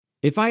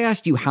If I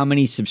asked you how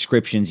many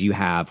subscriptions you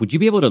have, would you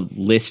be able to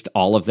list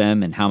all of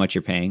them and how much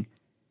you're paying?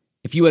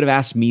 If you would have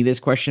asked me this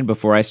question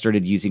before I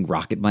started using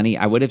Rocket Money,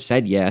 I would have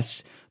said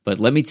yes, but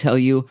let me tell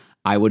you,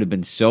 I would have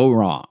been so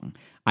wrong.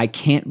 I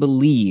can't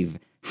believe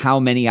how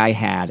many I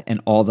had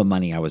and all the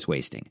money I was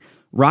wasting.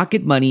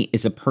 Rocket Money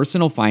is a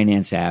personal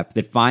finance app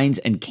that finds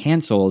and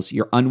cancels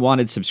your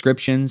unwanted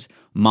subscriptions,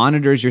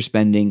 monitors your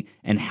spending,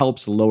 and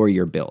helps lower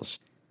your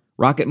bills.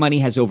 Rocket Money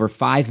has over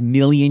 5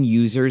 million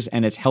users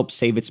and has helped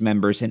save its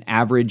members an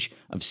average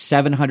of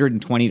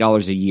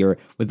 $720 a year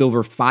with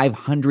over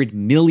 500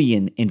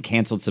 million in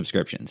canceled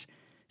subscriptions.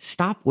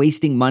 Stop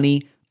wasting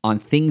money on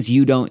things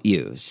you don't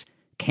use.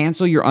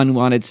 Cancel your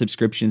unwanted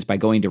subscriptions by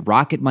going to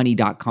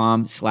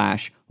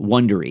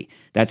rocketmoney.com/Wondery.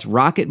 That's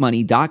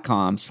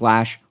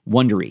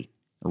rocketmoney.com/Wondery.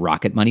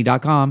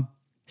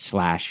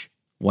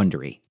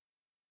 rocketmoney.com/Wondery.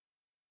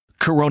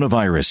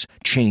 Coronavirus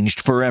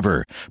Changed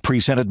Forever,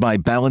 presented by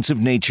Balance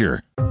of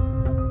Nature.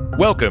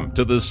 Welcome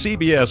to the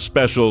CBS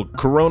special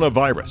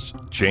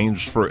Coronavirus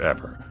Changed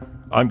Forever.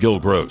 I'm Gil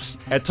Gross.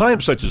 At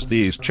times such as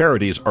these,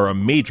 charities are a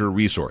major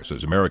resource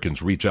as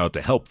Americans reach out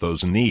to help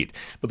those in need.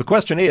 But the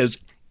question is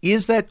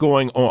that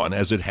going on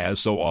as it has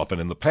so often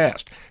in the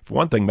past? For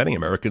one thing, many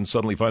Americans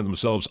suddenly find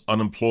themselves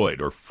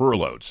unemployed or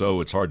furloughed,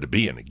 so it's hard to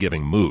be in a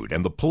giving mood.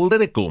 And the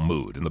political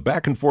mood and the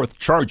back-and-forth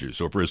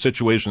charges over a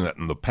situation that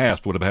in the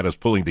past would have had us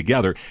pulling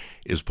together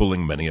is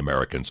pulling many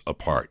Americans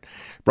apart.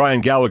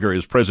 Brian Gallagher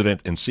is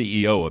president and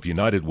CEO of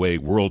United Way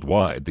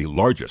Worldwide, the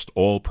largest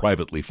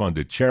all-privately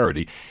funded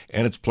charity,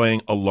 and it's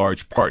playing a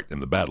large part in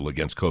the battle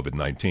against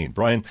COVID-19.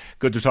 Brian,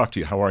 good to talk to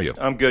you. How are you?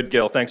 I'm good,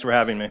 Gil. Thanks for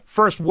having me.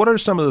 First, what are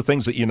some of the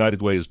things that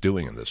United Way is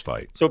doing in this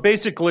fight? So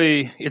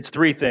basically, it's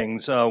three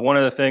things. One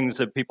of the things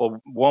that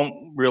people won't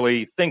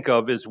really think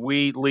of is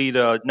we lead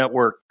a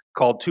network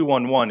called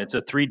 211. It's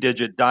a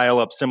 3-digit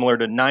dial-up similar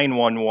to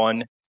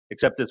 911,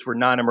 except it's for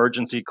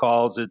non-emergency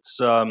calls.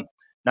 It's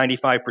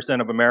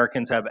 95% of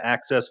Americans have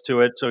access to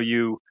it, so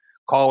you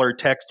call or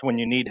text when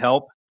you need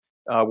help.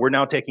 We're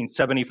now taking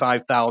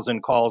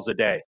 75,000 calls a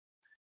day.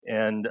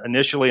 And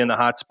initially in the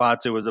hot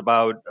spots, it was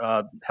about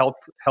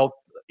health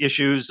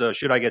issues.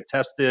 Should I get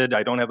tested?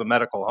 I don't have a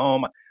medical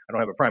home. I don't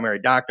have a primary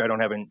doctor. I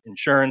don't have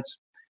insurance.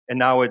 And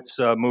now it's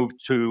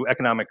moved to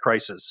economic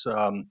crisis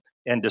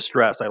and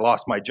distress. I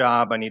lost my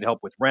job. I need help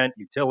with rent,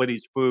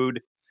 utilities,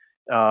 food.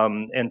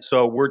 And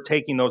so we're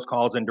taking those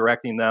calls and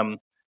directing them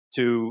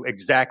to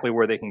exactly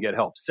where they can get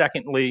help.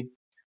 Secondly,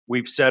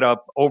 we've set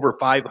up over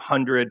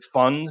 500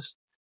 funds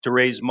to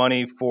raise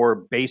money for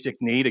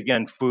basic need.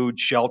 Again, food,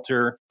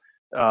 shelter,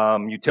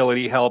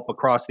 utility help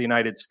across the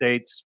United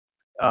States.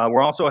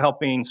 We're also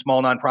helping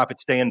small nonprofits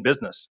stay in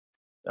business.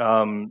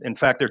 In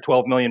fact, there are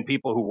 12 million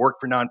people who work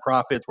for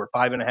nonprofits. We're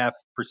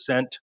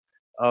 5.5%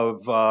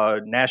 of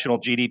national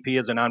GDP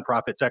as a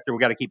nonprofit sector. We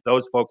got to keep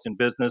those folks in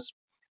business.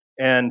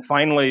 And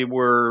finally,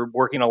 we're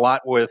working a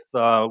lot with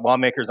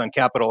lawmakers on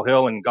Capitol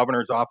Hill and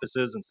governor's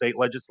offices and state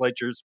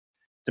legislatures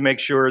to make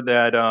sure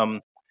that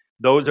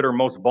those that are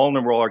most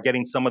vulnerable are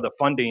getting some of the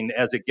funding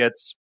as it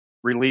gets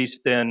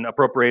released and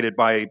appropriated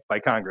by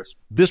Congress.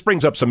 This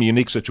brings up some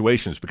unique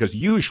situations because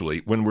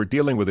usually when we're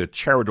dealing with a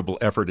charitable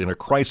effort in a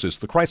crisis,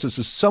 the crisis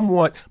is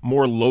somewhat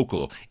more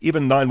local.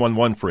 Even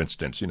 911, for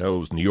instance,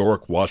 was New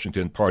York,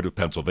 Washington, part of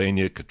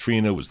Pennsylvania.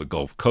 Katrina was the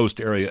Gulf Coast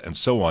area and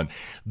so on.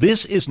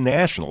 This is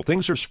national.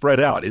 Things are spread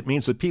out. It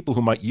means that people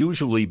who might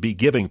usually be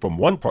giving from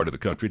one part of the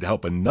country to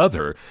help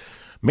another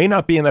may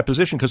not be in that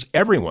position because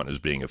everyone is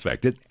being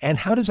affected. And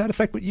how does that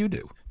affect what you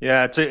do?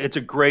 Yeah, it's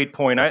a great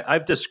point.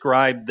 I've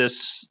described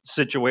this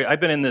situation. I've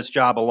been in this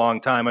job a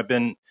long time. I've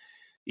been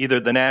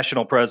either the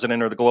national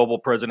president or the global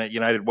president at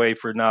United Way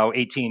for now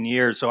 18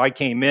 years. So I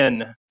came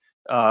in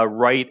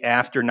right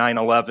after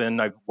 9/11.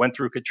 I went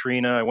through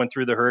Katrina. I went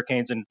through the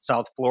hurricanes in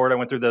South Florida. I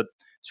went through the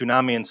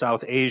tsunami in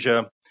South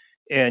Asia.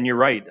 And you're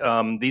right.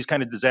 These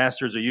kind of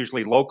disasters are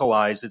usually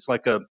localized. It's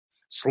like a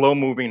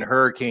slow-moving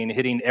hurricane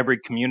hitting every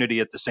community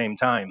at the same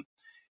time.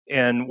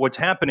 And what's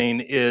happening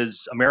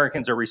is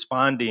Americans are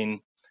responding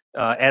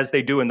as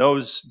they do in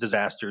those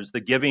disasters.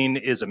 The giving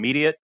is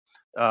immediate.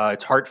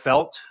 It's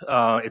heartfelt.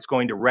 It's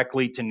going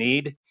directly to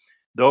need.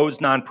 Those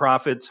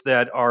nonprofits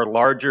that are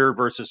larger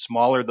versus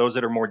smaller, those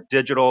that are more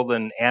digital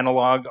than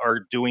analog, are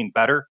doing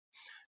better.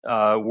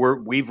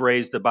 We've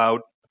raised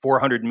about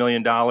 $400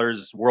 million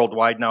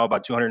worldwide now,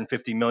 about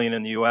 $250 million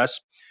in the U.S.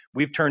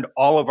 We've turned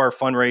all of our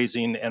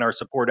fundraising and our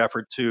support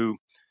effort to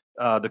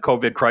the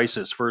COVID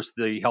crisis, first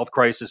the health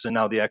crisis and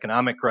now the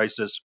economic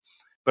crisis.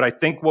 But I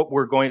think what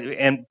we're going to,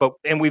 and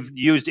we've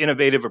used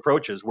innovative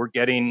approaches. We're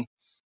getting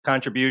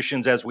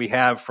contributions as we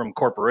have from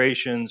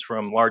corporations,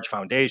 from large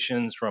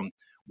foundations, from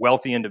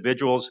wealthy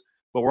individuals.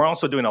 But we're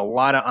also doing a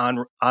lot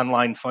of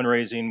online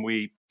fundraising.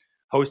 We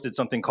hosted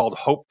something called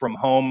Hope from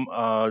Home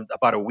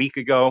about a week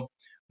ago,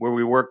 where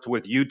we worked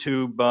with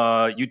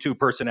YouTube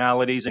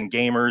personalities and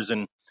gamers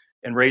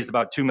and raised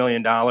about $2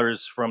 million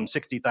from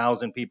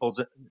 60,000 people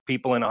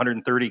in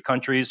 130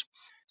 countries.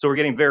 So we're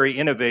getting very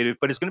innovative,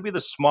 but it's going to be the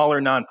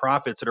smaller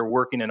nonprofits that are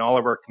working in all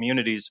of our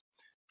communities,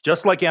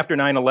 just like after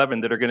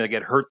 9/11, that are going to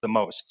get hurt the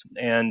most.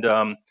 And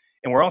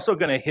And we're also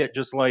going to hit,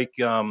 just like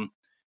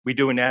we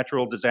do in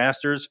natural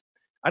disasters.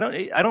 I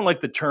don't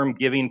like the term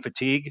giving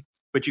fatigue,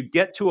 but you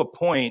get to a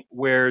point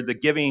where the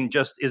giving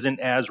just isn't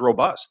as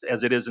robust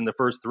as it is in the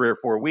first 3 or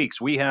 4 weeks.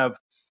 We have,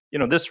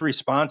 this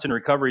response and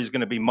recovery is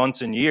going to be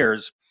months and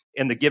years,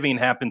 and the giving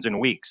happens in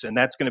weeks. And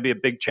that's going to be a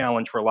big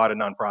challenge for a lot of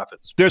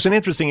nonprofits. There's an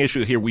interesting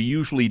issue here we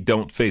usually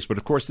don't face, but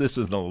of course this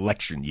is an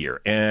election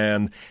year,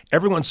 and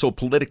everyone's so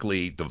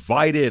politically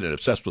divided and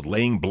obsessed with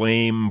laying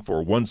blame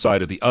for one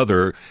side or the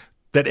other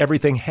that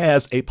everything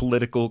has a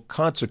political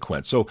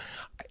consequence. So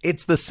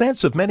it's the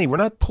sense of many, we're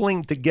not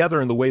pulling together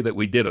in the way that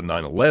we did on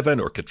 9/11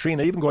 or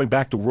Katrina, even going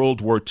back to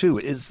World War II.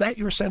 Is that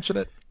your sense of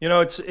it?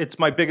 It's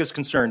my biggest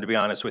concern, to be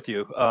honest with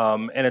you.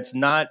 And it's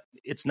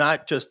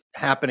not just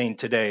happening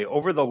today.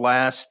 Over the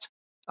last,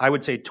 I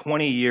would say,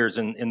 20 years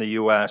in the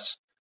U.S.,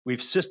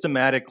 we've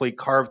systematically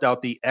carved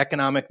out the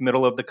economic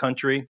middle of the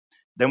country.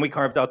 Then we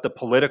carved out the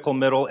political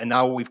middle, and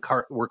now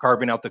we're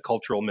carving out the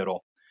cultural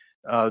middle.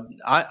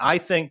 I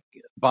think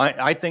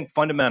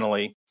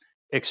fundamentally,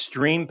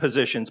 extreme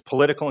positions,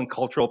 political and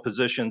cultural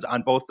positions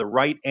on both the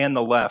right and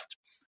the left,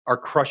 are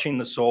crushing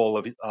the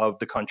soul of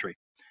the country.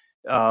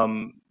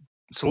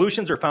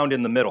 Solutions are found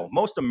in the middle.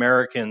 Most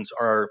Americans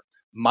are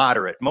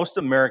moderate. Most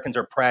Americans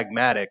are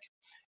pragmatic,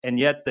 and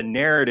yet the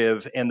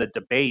narrative and the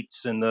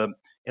debates and the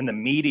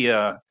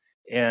media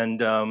and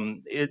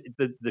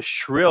the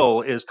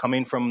shrill is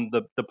coming from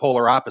the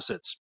polar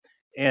opposites.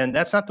 And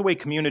that's not the way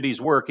communities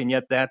work. And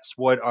yet that's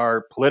what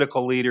our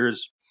political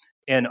leaders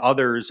and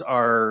others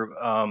are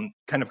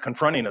kind of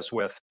confronting us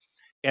with.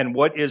 And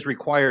what is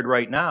required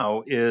right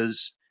now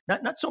is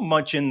not so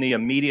much in the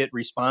immediate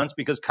response,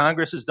 because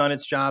Congress has done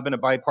its job in a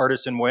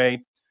bipartisan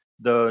way.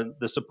 The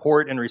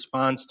support and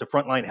response to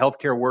frontline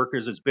healthcare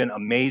workers has been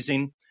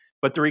amazing.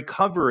 But the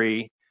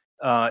recovery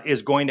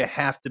is going to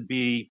have to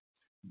be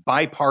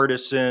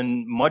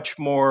bipartisan, much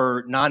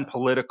more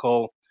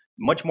non-political,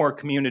 much more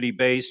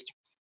community-based.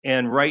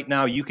 And right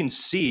now you can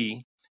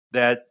see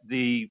that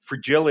the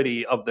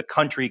fragility of the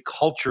country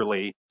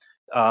culturally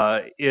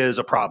is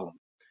a problem.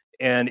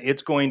 And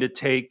it's going to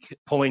take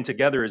pulling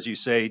together, as you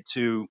say,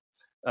 to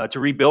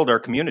rebuild our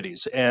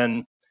communities.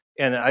 And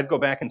I'd go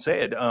back and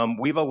say it.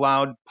 We've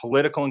allowed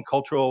political and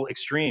cultural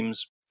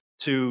extremes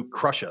to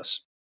crush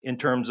us in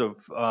terms of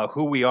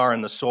who we are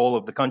and the soul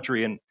of the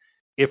country. And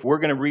if we're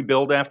going to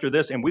rebuild after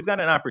this, and we've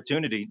got an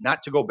opportunity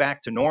not to go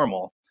back to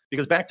normal,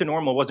 because back to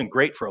normal wasn't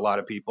great for a lot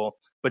of people,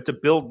 but to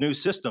build new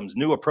systems,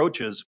 new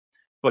approaches.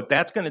 But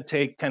that's going to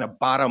take kind of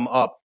bottom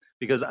up,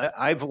 because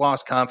I've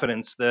lost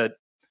confidence that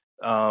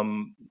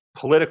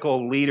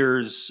political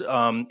leaders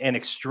and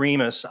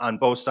extremists on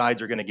both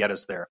sides are going to get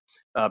us there.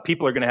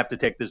 People are going to have to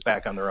take this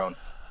back on their own.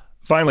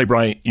 Finally,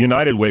 Brian,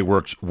 United Way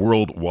works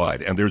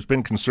worldwide, and there's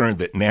been concern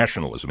that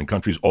nationalism in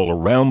countries all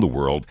around the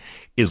world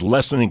is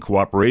lessening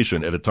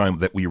cooperation at a time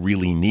that we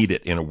really need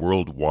it in a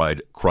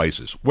worldwide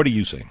crisis. What are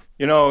you saying?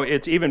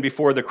 It's even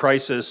before the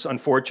crisis,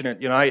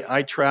 unfortunate.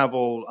 I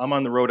travel, I'm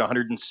on the road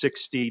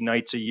 160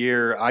 nights a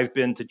year. I've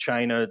been to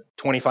China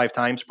 25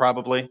 times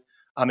probably.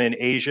 I'm in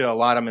Asia a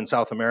lot. I'm in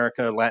South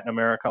America, Latin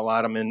America a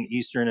lot. I'm in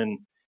Eastern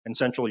and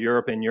Central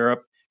Europe and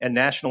Europe. And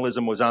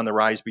nationalism was on the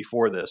rise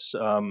before this.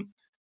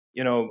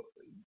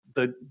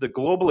 The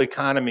global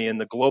economy and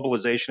the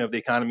globalization of the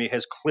economy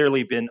has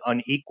clearly been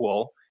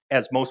unequal,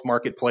 as most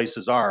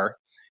marketplaces are.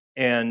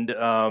 And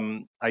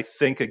I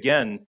think,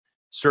 again,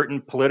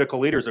 certain political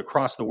leaders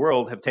across the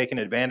world have taken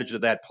advantage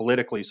of that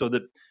politically. So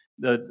that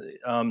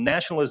the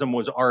nationalism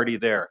was already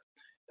there.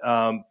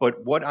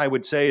 But what I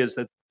would say is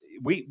that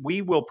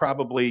we will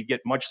probably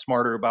get much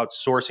smarter about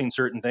sourcing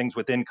certain things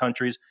within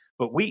countries.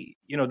 But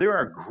there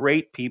are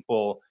great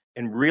people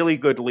and really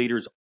good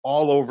leaders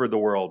all over the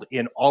world,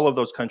 in all of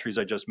those countries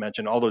I just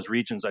mentioned, all those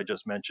regions I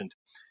just mentioned.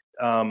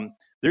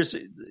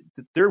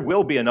 There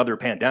will be another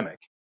pandemic.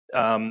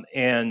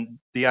 And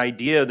the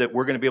idea that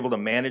we're going to be able to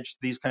manage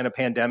these kind of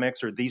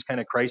pandemics or these kind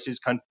of crises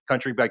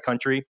country by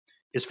country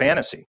is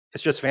fantasy.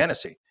 It's just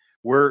fantasy.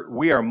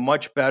 We are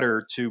much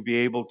better to be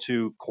able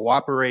to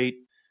cooperate,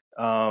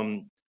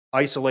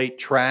 isolate,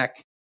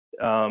 track,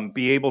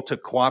 be able to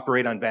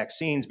cooperate on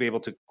vaccines, be able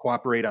to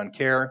cooperate on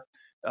care.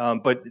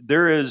 But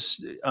there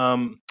is,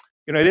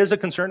 it is a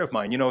concern of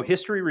mine.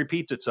 History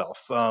repeats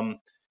itself.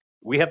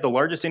 We have the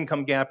largest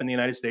income gap in the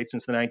United States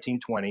since the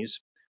 1920s.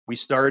 We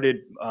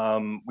started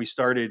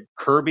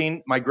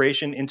curbing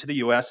migration into the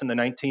U.S.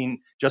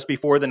 just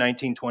before the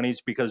 1920s,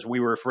 because we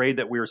were afraid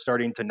that we were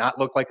starting to not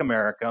look like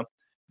America.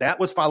 That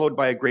was followed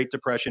by a Great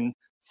Depression,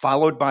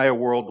 followed by a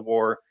World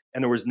War,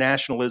 and there was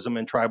nationalism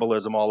and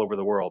tribalism all over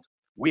the world.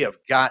 We have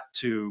got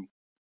to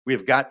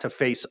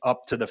face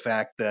up to the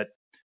fact that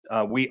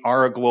we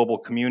are a global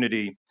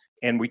community,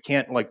 and we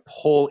can't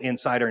pull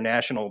inside our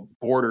national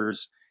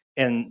borders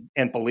and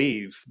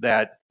believe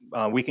that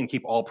we can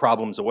keep all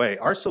problems away.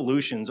 Our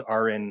solutions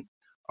are in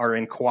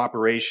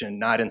cooperation,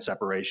 not in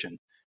separation.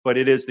 But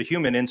it is the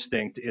human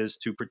instinct is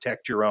to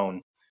protect your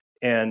own,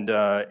 and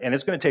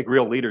it's going to take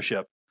real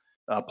leadership,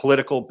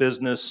 political,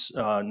 business,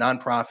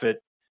 nonprofit,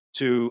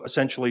 to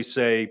essentially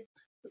say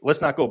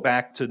let's not go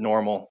back to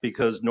normal,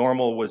 because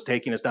normal was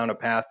taking us down a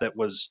path that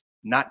was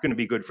not going to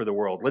be good for the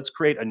world. Let's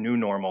create a new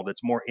normal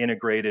that's more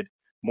integrated,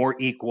 more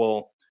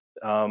equal.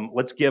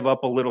 Let's give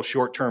up a little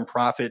short-term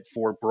profit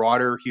for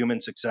broader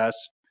human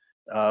success.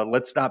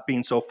 Let's stop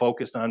being so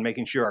focused on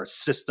making sure our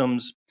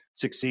systems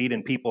succeed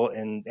and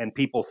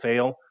people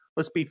fail.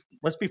 Let's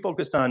be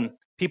focused on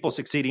people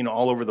succeeding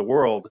all over the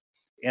world,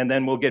 and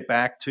then we'll get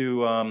back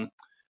to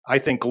I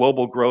think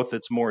global growth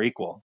that's more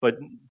equal. But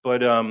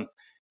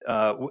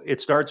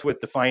it starts with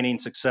defining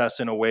success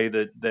in a way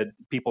that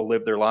people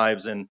live their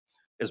lives. And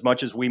as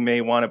much as we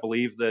may want to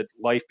believe that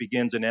life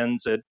begins and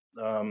ends at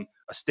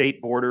a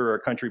state border or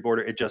a country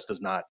border, it just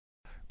does not.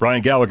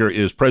 Brian Gallagher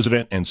is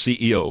president and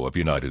CEO of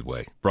United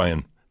Way.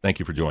 Brian, thank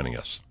you for joining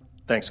us.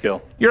 Thanks,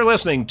 Gil. You're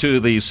listening to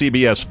the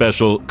CBS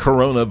special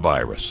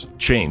Coronavirus,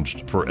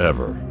 Changed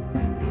Forever.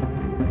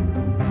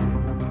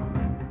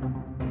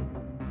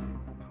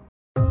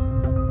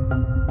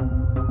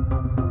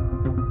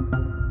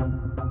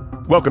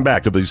 Welcome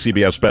back to the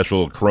CBS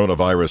special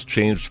Coronavirus,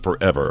 Changed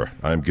Forever.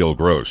 I'm Gil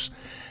Gross.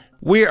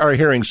 We are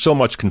hearing so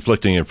much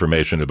conflicting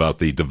information about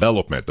the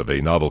development of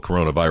a novel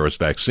coronavirus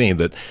vaccine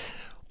that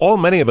all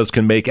many of us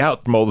can make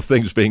out from all the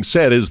things being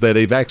said is that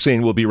a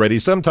vaccine will be ready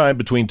sometime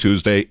between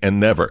Tuesday and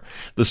never.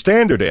 The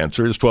standard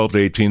answer is 12 to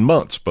 18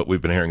 months, but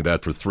we've been hearing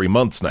that for 3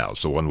 months now,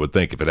 so one would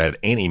think if it had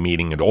any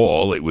meaning at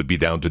all, it would be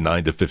down to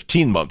 9 to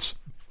 15 months.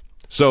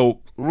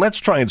 So let's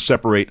try and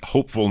separate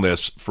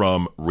hopefulness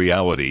from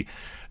reality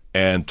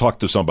and talk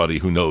to somebody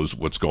who knows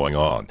what's going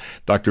on.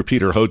 Dr.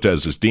 Peter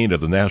Hotez is Dean of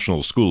the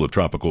National School of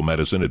Tropical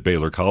Medicine at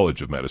Baylor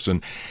College of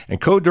Medicine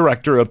and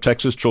co-director of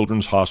Texas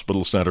Children's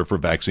Hospital Center for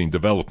Vaccine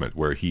Development,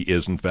 where he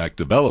is, in fact,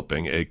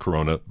 developing a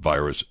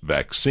coronavirus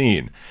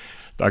vaccine.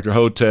 Dr.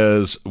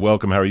 Hotez,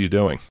 welcome. How are you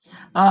doing?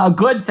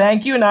 Good,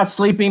 thank you. Not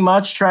sleeping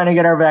much, trying to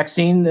get our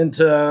vaccine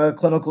into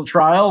clinical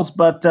trials,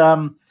 but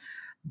and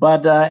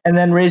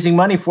then raising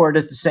money for it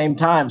at the same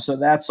time. So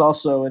that's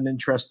also an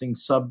interesting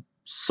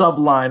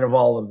subline of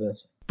all of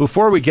this.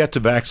 Before we get to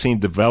vaccine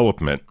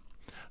development,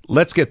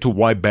 let's get to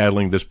why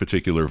battling this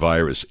particular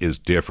virus is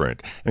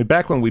different. I mean,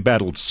 back when we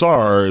battled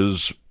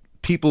SARS,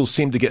 people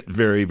seemed to get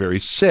very, very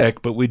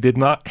sick, but we did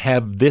not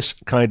have this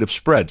kind of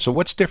spread. So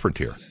what's different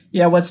here?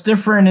 Yeah, what's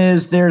different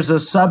is there's a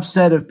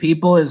subset of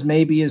people, as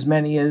maybe as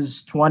many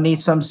as 20,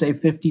 some say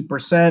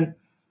 50%,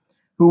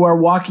 who are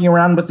walking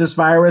around with this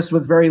virus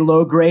with very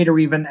low grade or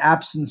even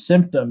absent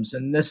symptoms.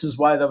 And this is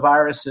why the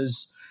virus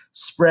is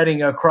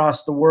spreading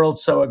across the world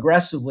so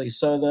aggressively.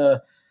 So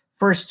the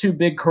first two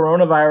big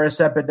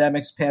coronavirus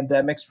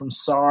pandemics from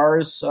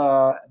SARS,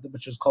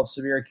 which was called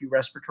severe acute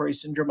respiratory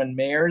syndrome, and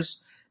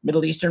MERS,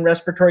 Middle Eastern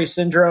respiratory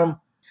syndrome,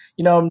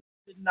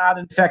 did not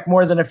infect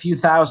more than a few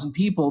thousand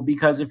people,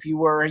 because if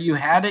you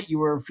had it, you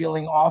were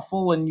feeling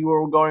awful and you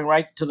were going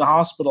right to the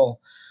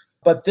hospital.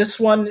 But this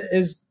one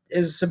is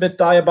a bit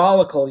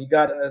diabolical. You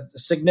got a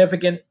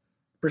significant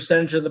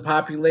percentage of the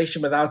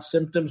population without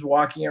symptoms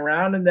walking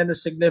around, and then a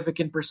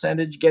significant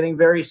percentage getting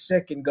very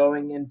sick and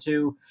going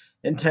into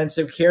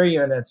intensive care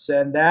units.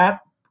 And that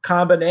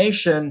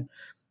combination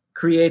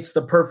creates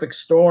the perfect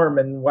storm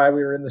and why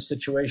we are in the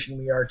situation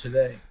we are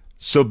today.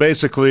 So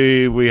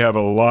basically, we have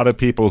a lot of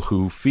people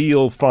who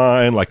feel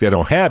fine, like they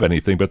don't have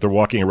anything, but they're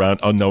walking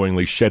around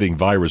unknowingly shedding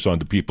virus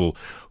onto people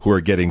who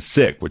are getting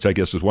sick, which I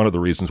guess is one of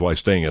the reasons why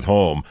staying at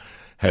home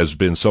has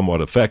been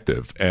somewhat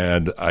effective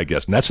and I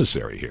guess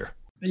necessary here.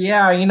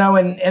 Yeah,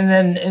 and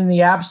then in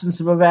the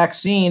absence of a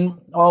vaccine,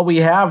 all we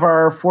have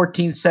are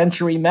 14th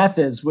century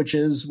methods, which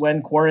is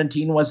when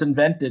quarantine was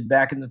invented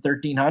back in the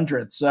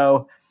 1300s.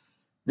 So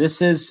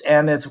this is,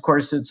 and it's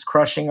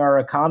crushing our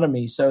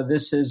economy. So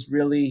this is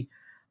really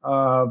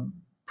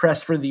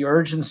pressed for the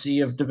urgency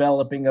of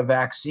developing a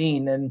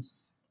vaccine.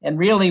 And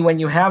really, when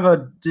you have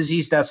a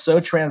disease that's so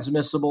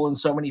transmissible and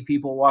so many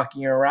people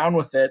walking around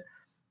with it,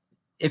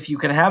 if you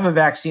can have a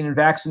vaccine and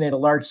vaccinate a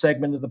large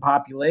segment of the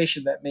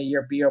population, that may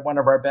be one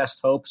of our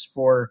best hopes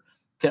for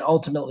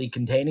ultimately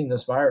containing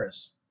this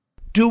virus.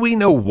 Do we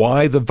know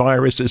why the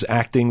virus is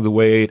acting the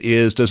way it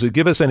is? Does it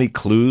give us any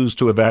clues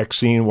to a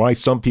vaccine? Why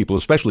some people,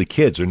 especially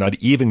kids, are not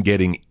even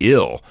getting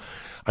ill?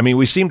 I mean,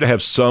 we seem to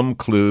have some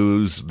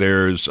clues.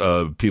 There's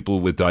people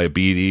with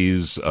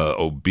diabetes,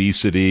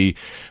 obesity,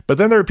 but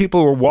then there are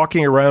people who are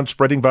walking around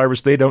spreading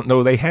virus they don't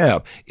know they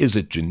have. Is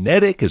it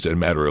genetic? Is it a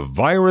matter of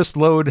virus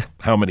load?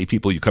 How many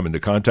people you come into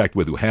contact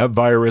with who have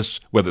virus,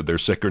 whether they're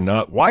sick or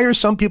not? Why are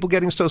some people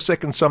getting so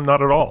sick and some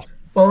not at all?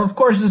 Well, of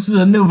course, this is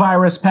a new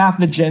virus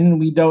pathogen.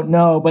 We don't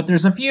know, but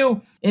there's a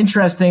few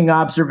interesting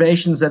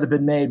observations that have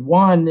been made.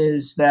 One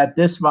is that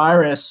this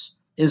virus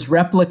is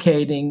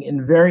replicating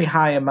in very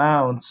high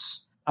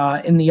amounts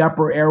in the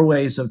upper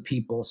airways of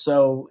people.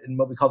 So in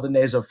what we call the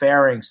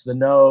nasopharynx, the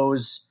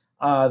nose,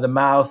 the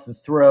mouth, the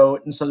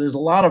throat. And so there's a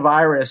lot of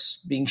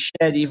virus being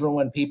shed even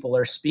when people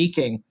are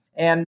speaking.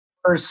 And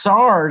for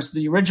SARS,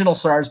 the original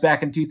SARS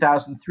back in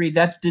 2003,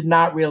 that did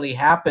not really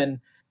happen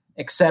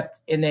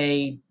except in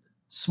a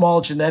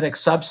small genetic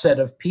subset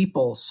of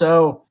people.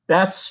 So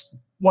that's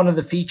one of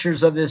the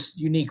features of this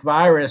unique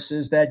virus,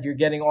 is that you're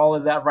getting all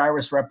of that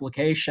virus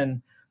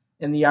replication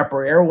in the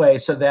upper airway,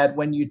 so that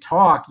when you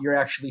talk, you're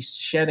actually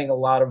shedding a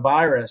lot of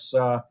virus,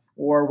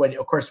 or when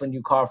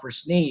you cough or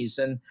sneeze.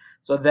 And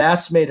so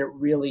that's made it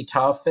really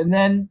tough. And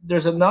then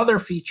there's another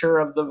feature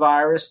of the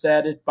virus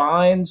that it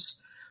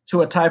binds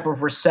to a type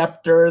of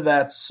receptor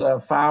that's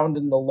found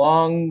in the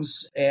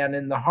lungs and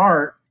in the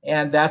heart.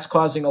 And that's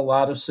causing a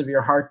lot of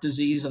severe heart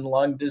disease and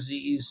lung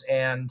disease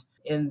and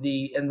in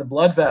the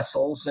blood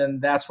vessels.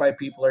 And that's why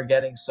people are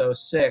getting so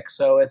sick.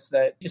 So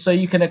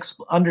you can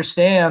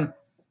understand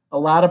a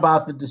lot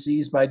about the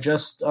disease by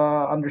just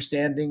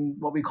understanding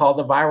what we call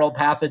the viral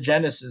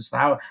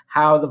pathogenesis,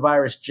 how the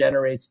virus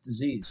generates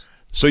disease.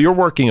 So you're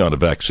working on a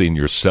vaccine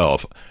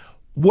yourself.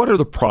 What are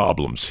the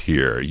problems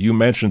here? You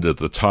mentioned at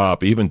the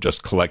top, even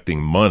just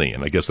collecting money,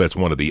 and I guess that's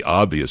one of the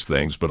obvious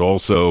things, but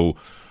also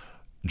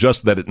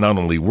just that it not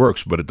only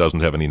works, but it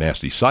doesn't have any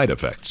nasty side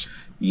effects.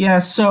 Yeah,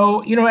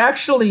 so,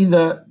 actually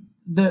the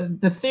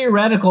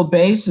theoretical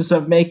basis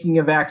of making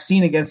a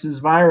vaccine against this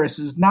virus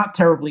is not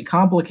terribly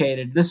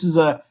complicated. This is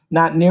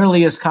not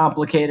nearly as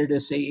complicated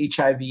as, say,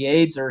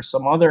 HIV/AIDS or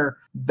some other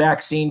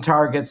vaccine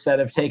targets that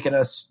have taken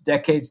us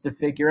decades to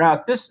figure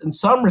out. This, in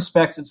some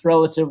respects, it's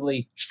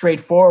relatively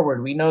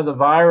straightforward. We know the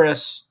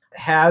virus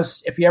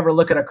has, if you ever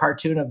look at a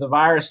cartoon of the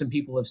virus, and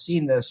people have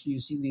seen this, you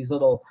see these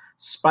little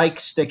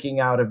spikes sticking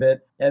out of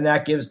it, and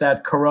that gives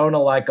that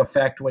corona-like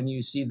effect when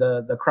you see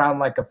the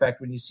crown-like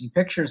effect when you see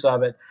pictures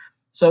of it.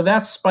 So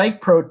that spike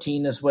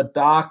protein is what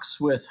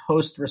docks with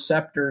host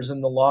receptors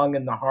in the lung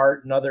and the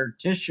heart and other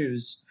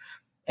tissues.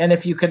 And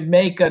if you can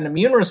make an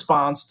immune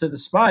response to the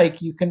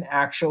spike, you can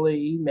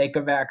actually make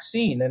a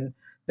vaccine. And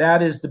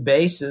that is the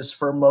basis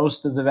for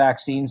most of the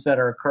vaccines that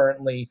are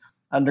currently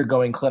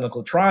undergoing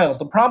clinical trials.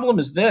 The problem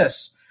is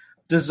this: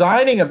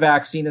 designing a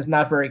vaccine is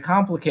not very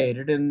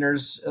complicated, and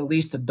there's at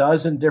least a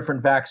dozen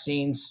different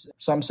vaccines,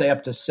 some say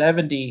up to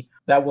 70,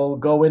 that will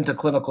go into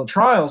clinical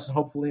trials,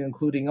 hopefully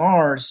including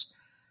ours.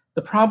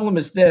 The problem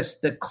is this: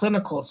 the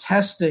clinical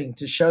testing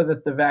to show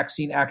that the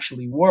vaccine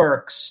actually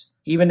works,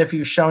 even if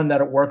you've shown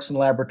that it works in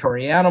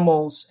laboratory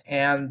animals,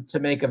 and to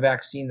make a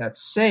vaccine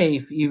that's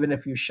safe, even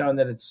if you've shown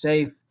that it's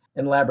safe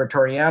in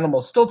laboratory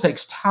animals, still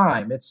takes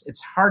time.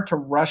 It's hard to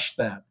rush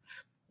that.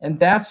 And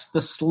that's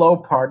the slow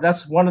part.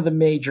 That's one of the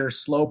major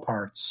slow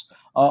parts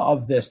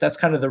of this. That's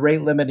kind of the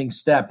rate limiting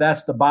step.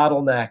 That's the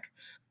bottleneck,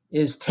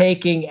 is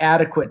taking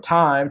adequate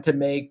time to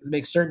make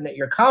certain that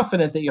you're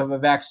confident that you have a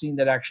vaccine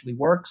that actually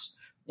works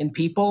in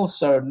people.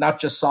 So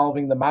not just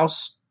solving the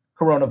mouse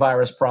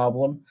coronavirus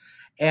problem,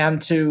 and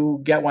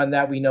to get one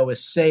that we know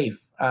is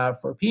safe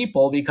for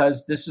people,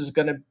 because this is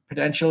going to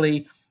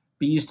potentially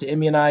be used to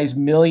immunize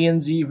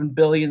millions, even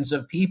billions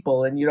of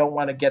people, and you don't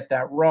want to get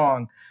that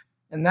wrong.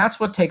 And that's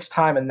what takes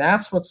time, and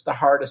that's what's the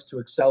hardest to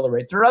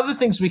accelerate. There are other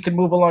things we can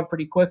move along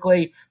pretty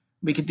quickly.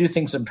 We could do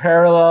things in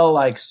parallel,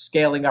 like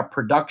scaling up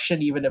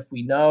production, even if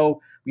we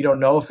don't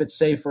know if it's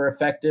safe or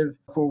effective,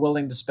 if we're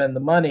willing to spend the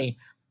money.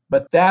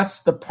 But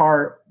that's the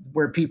part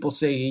where people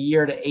say a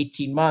year to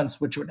 18 months,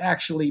 which would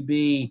actually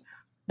be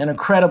an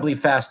incredibly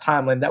fast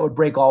timeline. That would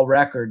break all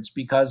records,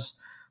 because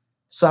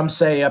some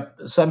say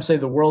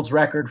the world's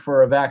record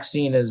for a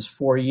vaccine is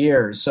 4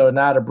 years. So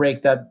now to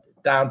break that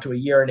down to a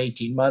year and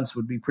 18 months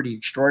would be pretty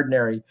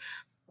extraordinary.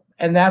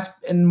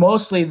 And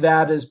mostly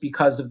that is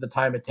because of the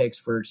time it takes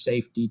for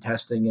safety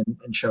testing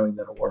and showing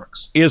that it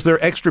works. Is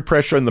there extra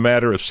pressure in the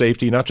matter of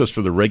safety, not just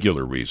for the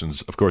regular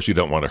reasons? Of course, you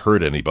don't want to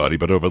hurt anybody,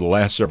 but over the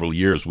last several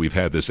years, we've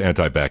had this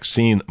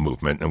anti-vaccine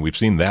movement, and we've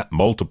seen that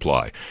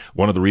multiply.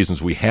 One of the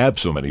reasons we have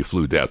so many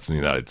flu deaths in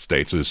the United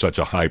States is such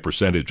a high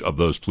percentage of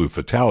those flu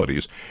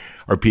fatalities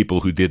are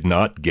people who did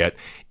not get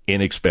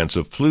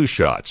inexpensive flu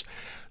shots.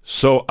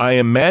 So I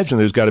imagine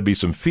there's got to be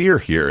some fear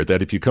here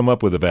that if you come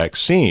up with a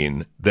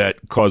vaccine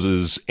that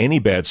causes any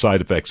bad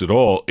side effects at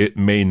all, it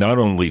may not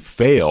only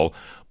fail,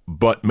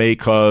 but may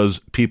cause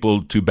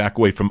people to back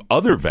away from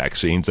other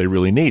vaccines they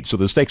really need. So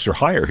the stakes are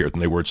higher here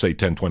than they were, say,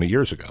 10, 20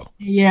 years ago.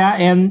 Yeah,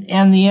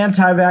 and the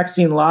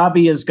anti-vaccine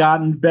lobby has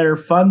gotten better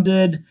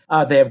funded.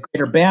 They have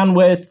greater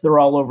bandwidth. They're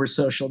all over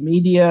social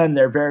media, and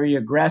they're very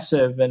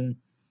aggressive. And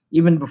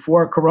even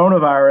before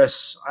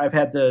coronavirus, I've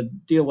had to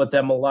deal with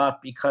them a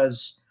lot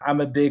because I'm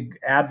a big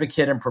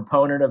advocate and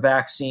proponent of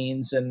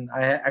vaccines. And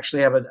I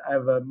actually have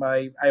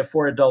I have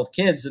 4 adult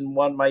kids, and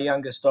my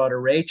youngest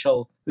daughter,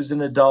 Rachel, who's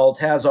an adult,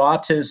 has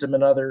autism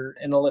and other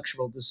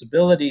intellectual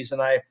disabilities.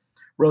 And I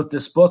wrote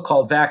this book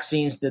called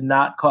Vaccines Did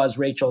Not Cause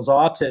Rachel's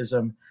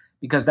Autism,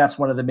 because that's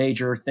one of the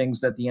major things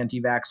that the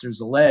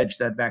anti-vaxxers allege,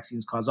 that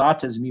vaccines cause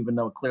autism, even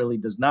though it clearly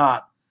does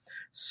not.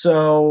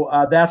 So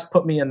that's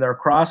put me in their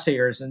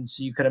crosshairs. And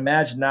so you can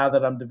imagine now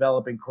that I'm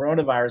developing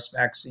coronavirus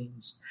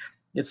vaccines,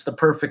 it's the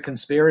perfect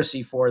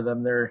conspiracy for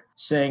them. They're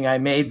saying I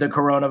made the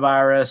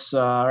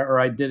coronavirus or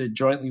I did it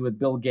jointly with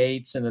Bill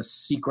Gates in a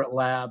secret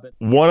lab.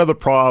 One of the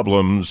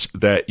problems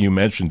that you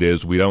mentioned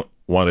is we don't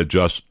want to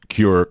just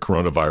cure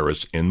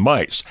coronavirus in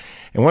mice.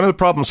 And one of the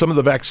problems, some of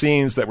the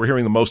vaccines that we're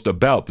hearing the most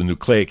about, the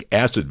nucleic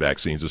acid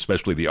vaccines,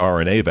 especially the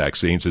RNA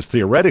vaccines, is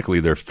theoretically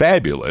they're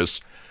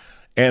fabulous.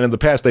 And in the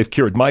past, they've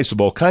cured mice of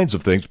all kinds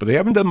of things, but they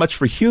haven't done much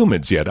for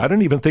humans yet. I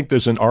don't even think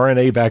there's an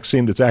RNA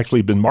vaccine that's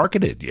actually been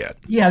marketed yet.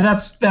 Yeah,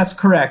 that's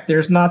correct.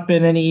 There's not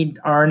been any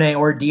RNA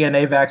or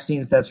DNA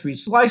vaccines that's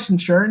reached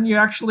licensure, and you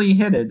actually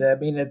hit it. I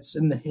mean,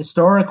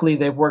 historically,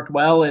 they've worked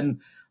well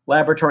in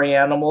laboratory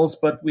animals,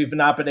 but we've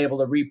not been able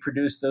to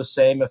reproduce those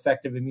same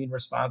effective immune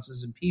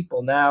responses in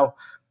people. Now,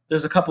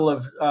 there's a couple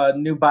of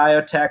new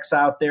biotechs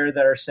out there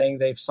that are saying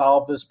they've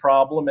solved this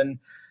problem, and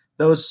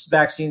those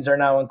vaccines are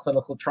now in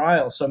clinical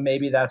trials. So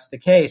maybe that's the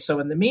case.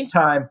 So in the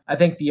meantime, I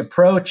think the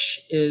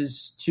approach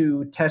is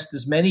to test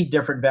as many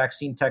different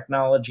vaccine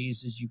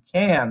technologies as you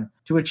can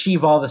to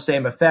achieve all the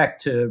same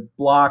effect, to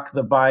block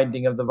the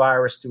binding of the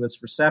virus to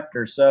its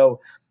receptor. So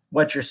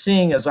what you're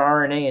seeing is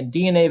RNA and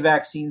DNA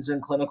vaccines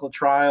in clinical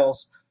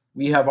trials.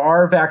 We have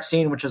our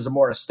vaccine, which is a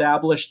more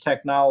established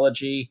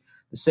technology,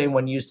 the same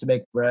one used to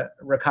make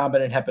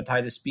recombinant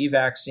hepatitis B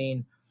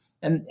vaccine.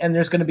 And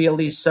there's going to be at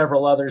least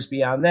several others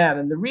beyond that.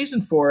 And the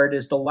reason for it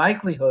is the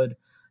likelihood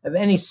of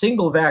any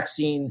single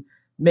vaccine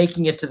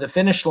making it to the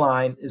finish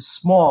line is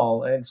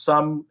small. And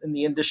some in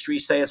the industry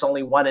say it's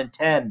only 1 in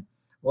 10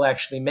 will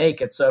actually make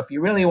it. So if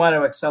you really want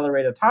to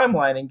accelerate a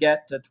timeline and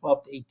get to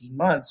 12 to 18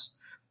 months,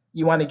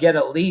 you want to get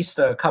at least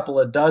a couple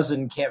of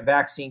dozen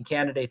vaccine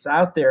candidates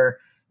out there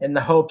in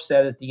the hopes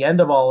that at the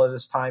end of all of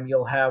this time,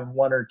 you'll have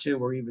 1 or 2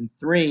 or even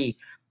 3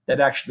 that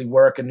actually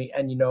work and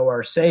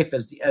are safe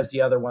as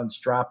the other ones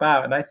drop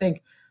out. And I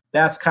think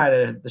that's kind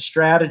of the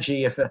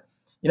strategy. If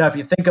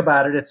you think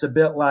about it, it's a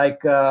bit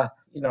like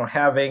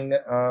having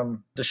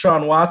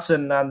Deshaun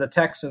Watson on the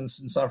Texans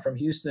and some from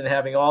Houston,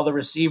 having all the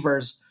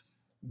receivers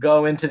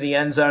go into the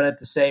end zone at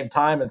the same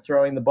time and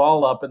throwing the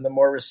ball up. And the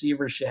more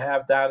receivers you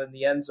have down in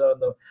the end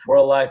zone, the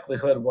more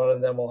likelihood one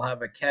of them will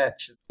have a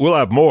catch. We'll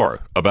have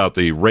more about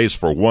the race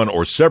for one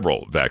or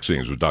several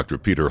vaccines with Dr.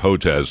 Peter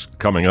Hotez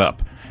coming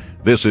up.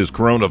 This is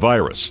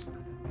Coronavirus,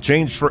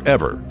 Changed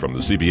Forever from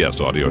the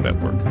CBS Audio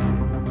Network.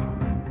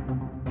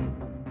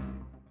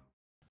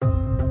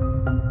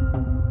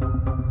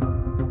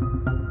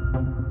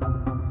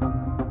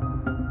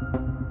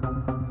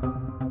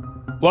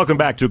 Welcome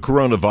back to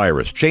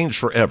Coronavirus, Changed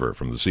Forever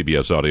from the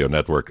CBS Audio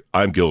Network.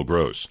 I'm Gil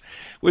Gross.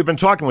 We've been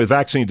talking with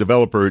vaccine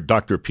developer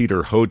Dr.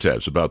 Peter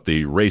Hotez about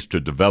the race to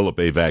develop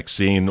a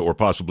vaccine or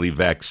possibly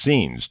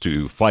vaccines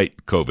to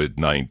fight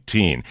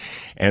COVID-19.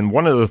 And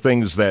one of the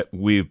things that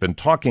we've been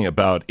talking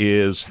about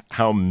is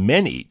how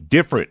many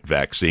different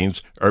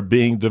vaccines are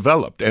being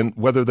developed and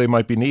whether they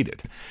might be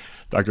needed.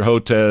 Dr.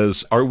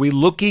 Hotez, are we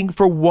looking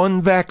for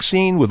one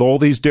vaccine with all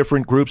these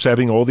different groups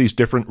having all these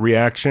different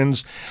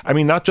reactions? I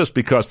mean, not just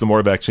because the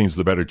more vaccines,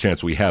 the better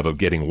chance we have of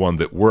getting one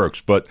that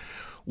works, but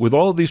with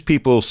all of these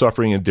people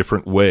suffering in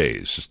different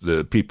ways,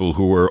 the people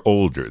who are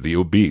older, the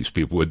obese,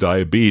 people with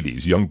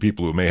diabetes, young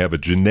people who may have a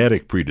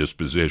genetic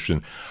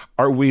predisposition,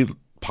 are we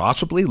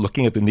possibly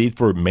looking at the need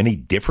for many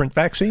different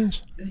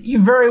vaccines?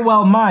 You very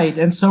well might.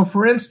 And so,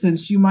 for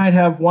instance, you might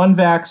have one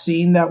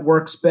vaccine that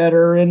works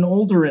better in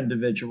older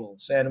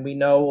individuals. And we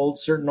know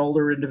certain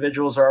older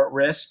individuals are at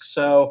risk.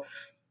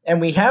 And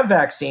we have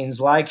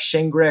vaccines like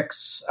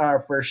Shingrix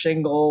for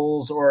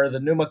shingles or the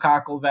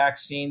pneumococcal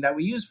vaccine that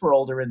we use for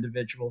older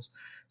individuals.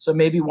 So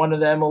maybe one of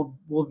them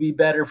will be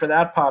better for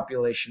that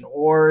population,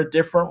 or a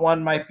different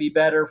one might be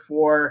better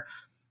for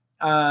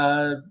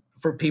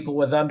people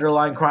with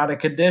underlying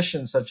chronic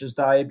conditions such as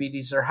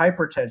diabetes or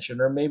hypertension.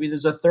 Or maybe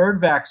there's a third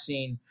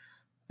vaccine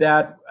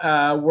that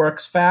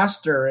works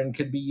faster and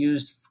could be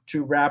used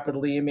to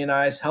rapidly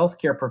immunize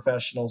healthcare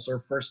professionals or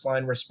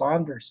first-line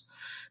responders.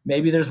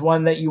 Maybe there's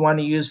one that you want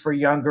to use for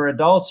younger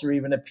adults or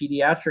even a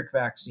pediatric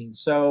vaccine.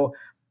 So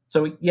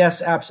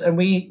yes, and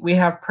we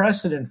have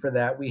precedent for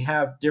that. We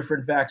have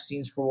different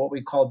vaccines for what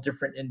we call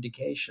different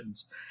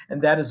indications,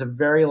 and that is a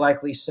very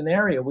likely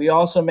scenario. We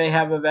also may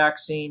have a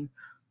vaccine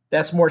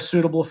that's more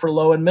suitable for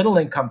low and middle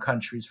income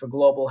countries for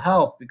global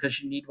health,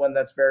 because you need one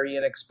that's very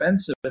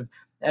inexpensive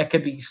that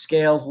could be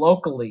scaled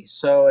locally.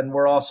 And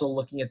we're also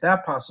looking at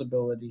that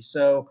possibility.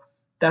 So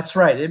that's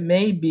right. It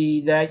may be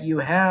that you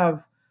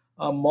have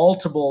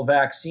multiple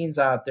vaccines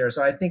out there.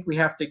 So I think we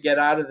have to get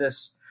out of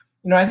this.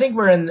 I think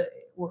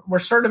we're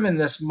sort of in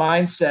this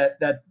mindset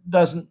that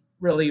doesn't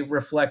really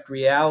reflect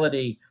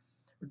reality,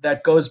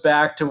 that goes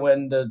back to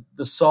when the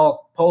Salk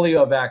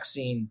polio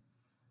vaccine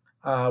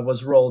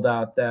was rolled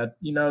out, that,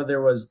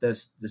 there was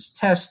this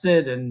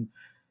tested and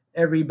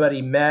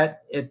everybody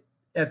met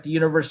at the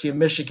University of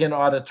Michigan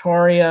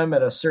auditorium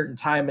at a certain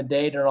time and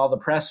date, and all the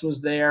press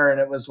was there, and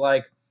it was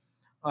like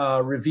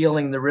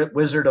revealing the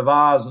Wizard of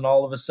Oz, and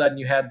all of a sudden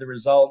you had the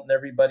result and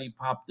everybody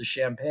popped the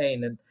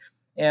champagne.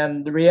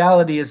 And the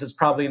reality is it's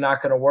probably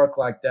not going to work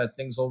like that.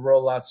 Things will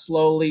roll out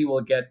slowly.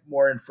 We'll get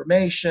more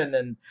information,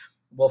 and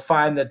we'll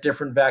find that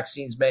different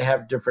vaccines may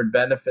have different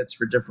benefits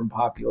for different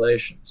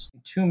populations.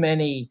 Too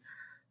many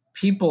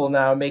people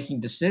now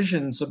making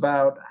decisions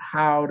about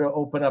how to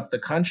open up the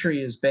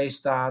country is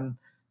based on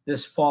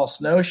this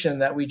false notion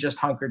that we just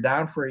hunker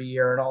down for a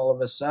year and all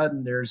of a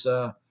sudden there's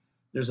a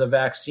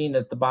vaccine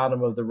at the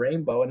bottom of the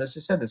rainbow. And as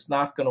I said, it's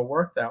not going to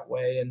work that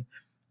way. And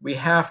we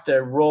have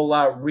to roll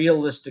out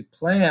realistic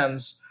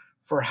plans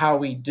for how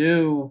we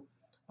do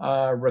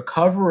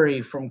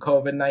recovery from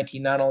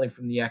COVID-19, not only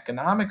from the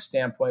economic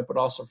standpoint, but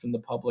also from the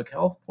public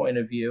health point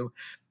of view.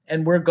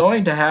 And we're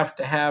going to have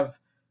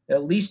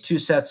at least two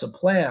sets of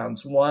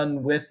plans,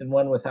 one with and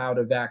one without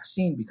a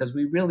vaccine, because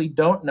we really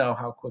don't know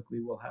how quickly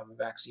we'll have a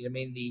vaccine. I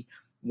mean, the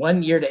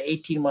 1 year to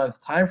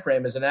 18-month time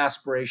frame is an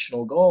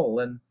aspirational goal.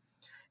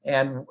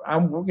 And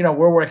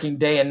we're working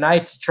day and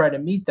night to try to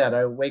meet that.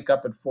 I wake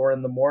up at 4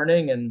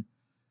 a.m. and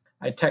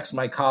I text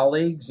my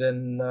colleagues,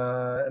 and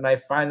I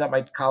find that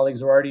my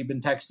colleagues have already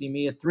been texting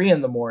me at 3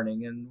 a.m.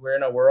 and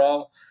we're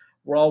all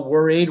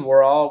worried.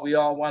 We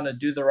all want to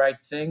do the right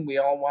thing. We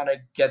all want to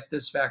get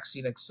this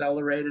vaccine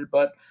accelerated,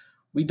 but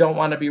we don't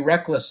want to be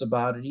reckless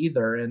about it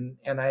either. And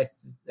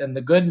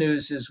the good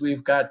news is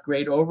we've got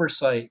great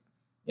oversight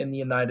in the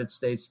United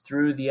States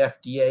through the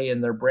FDA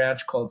and their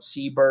branch called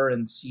CBER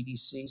and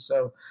CDC.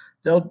 So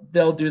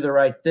they'll do the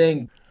right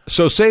thing.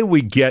 So say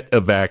we get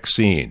a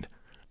vaccine.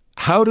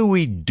 How do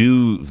we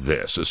do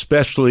this,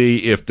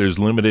 especially if there's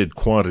limited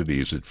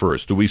quantities at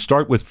first? Do we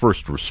start with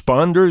first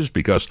responders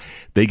because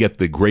they get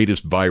the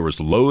greatest virus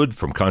load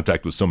from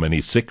contact with so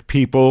many sick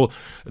people,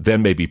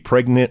 then maybe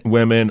pregnant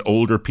women,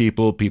 older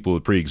people, people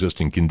with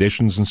pre-existing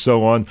conditions and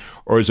so on?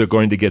 Or is it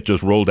going to get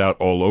just rolled out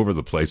all over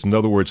the place? In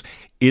other words,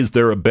 is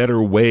there a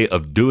better way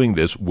of doing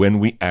this when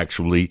we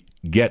actually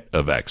get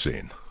a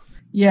vaccine?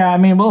 Yeah, I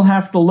mean, we'll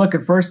have to look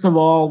at, first of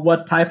all,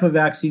 what type of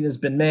vaccine has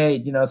been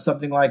made.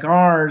 Something like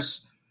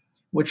ours,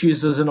 which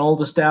uses an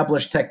old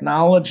established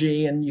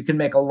technology, and you can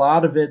make a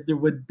lot of it, there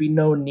would be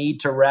no need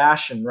to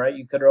ration, right?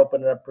 You could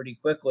open it up pretty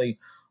quickly.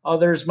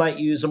 Others might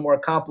use a more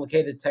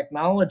complicated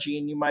technology,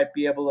 and you might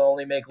be able to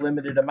only make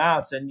limited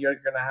amounts, and you're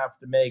going to have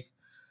to make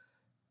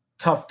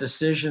tough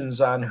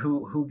decisions on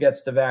who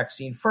gets the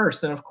vaccine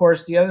first. And of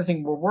course, the other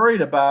thing we're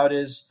worried about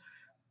is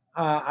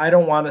I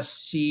don't want to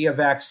see a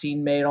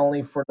vaccine made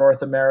only for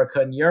North America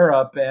and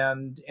Europe.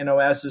 And,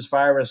 as this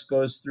virus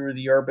goes through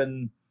the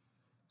urban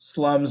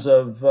slums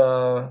of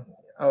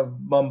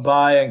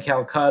Mumbai and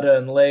Calcutta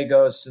and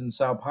Lagos and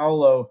Sao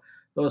Paulo,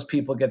 those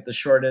people get the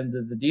short end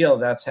of the deal.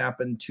 That's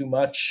happened too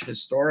much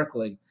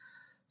historically.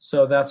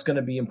 So that's going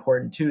to be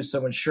important too.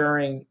 So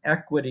ensuring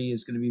equity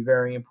is going to be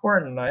very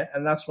important.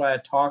 And that's why I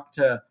talk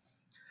to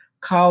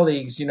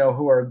colleagues,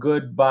 who are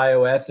good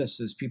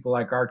bioethicists, people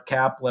like Art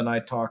Kaplan I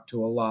talk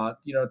to a lot,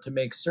 to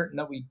make certain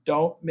that we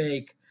don't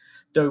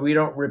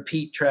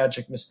repeat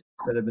tragic mistakes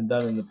that have been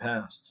done in the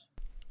past.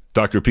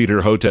 Dr.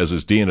 Peter Hotez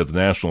is Dean of the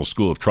National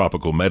School of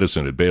Tropical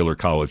Medicine at Baylor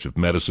College of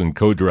Medicine,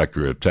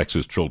 co-director of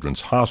Texas Children's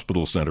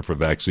Hospital Center for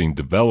Vaccine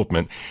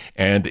Development,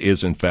 and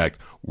is, in fact,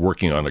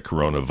 working on a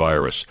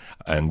coronavirus.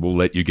 And we'll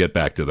let you get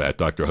back to that.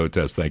 Dr.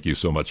 Hotez, thank you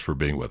so much for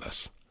being with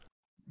us.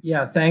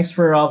 Yeah, thanks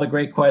for all the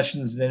great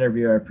questions and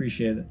interview. I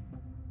appreciate it.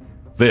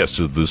 This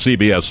is the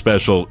CBS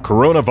special,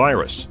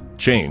 Coronavirus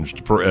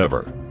Changed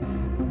Forever.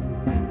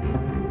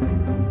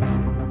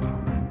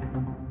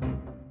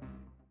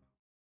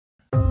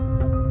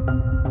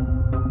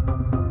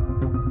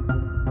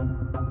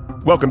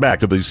 Welcome back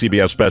to the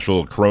CBS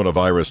special,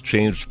 Coronavirus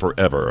Changed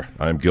Forever.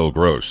 I'm Gil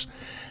Gross.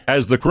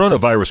 As the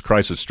coronavirus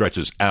crisis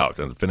stretches out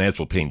and the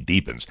financial pain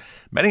deepens,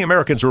 many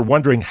Americans are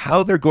wondering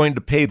how they're going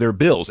to pay their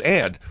bills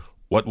and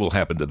what will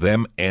happen to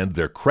them and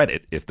their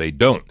credit if they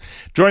don't.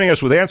 Joining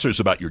us with answers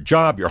about your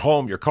job, your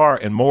home, your car,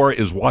 and more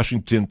is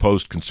Washington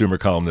Post consumer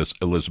columnist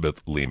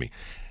Elizabeth Leamy.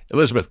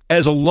 Elizabeth,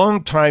 as a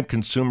longtime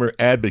consumer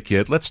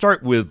advocate, let's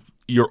start with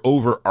your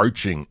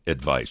overarching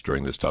advice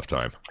during this tough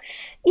time.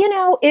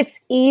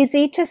 It's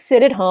easy to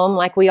sit at home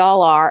like we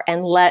all are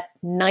and let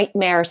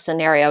nightmare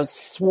scenarios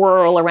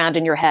swirl around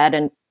in your head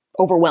and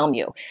overwhelm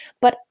you.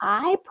 But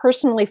I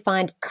personally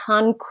find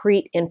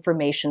concrete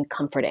information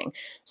comforting.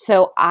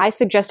 So I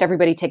suggest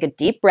everybody take a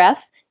deep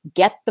breath,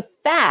 get the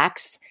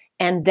facts,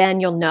 and then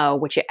you'll know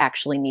what you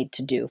actually need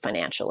to do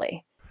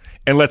financially.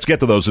 And let's get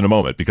to those in a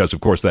moment because,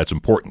 of course, that's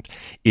important.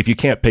 If you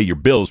can't pay your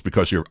bills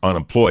because you're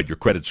unemployed, your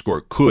credit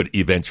score could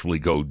eventually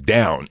go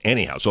down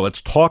anyhow. So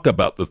let's talk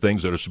about the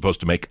things that are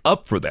supposed to make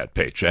up for that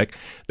paycheck.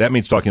 That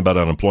means talking about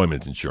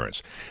unemployment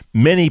insurance.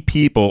 Many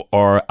people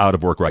are out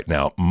of work right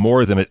now,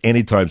 more than at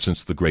any time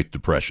since the Great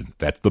Depression.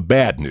 That's the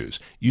bad news.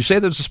 You say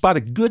there's a spot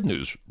of good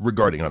news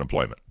regarding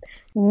unemployment.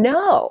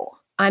 No.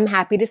 I'm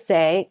happy to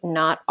say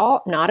not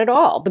at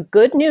all. The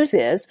good news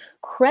is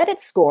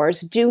credit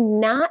scores do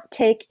not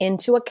take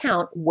into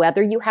account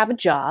whether you have a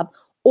job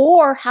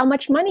or how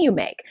much money you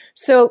make.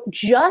 So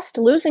just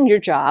losing your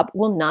job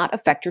will not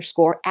affect your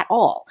score at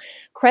all.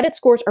 Credit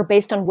scores are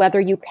based on whether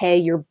you pay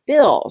your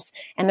bills,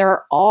 and there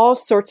are all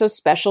sorts of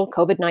special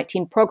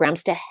COVID-19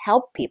 programs to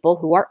help people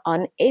who are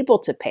unable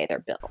to pay their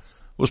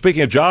bills. Well,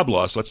 speaking of job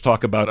loss, let's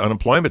talk about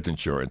unemployment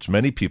insurance.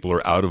 Many people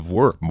are out of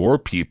work, more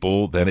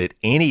people than at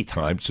any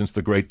time since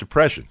the Great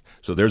Depression.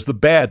 So there's the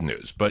bad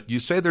news, but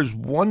you say there's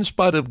one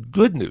spot of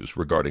good news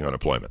regarding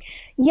unemployment.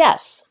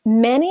 Yes,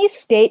 many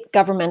state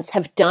governments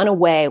have done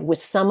away away with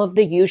some of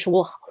the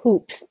usual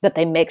hoops that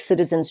they make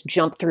citizens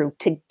jump through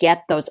to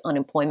get those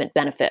unemployment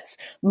benefits.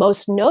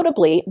 Most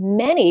notably,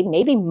 many,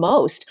 maybe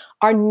most,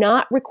 are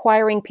not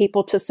requiring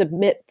people to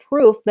submit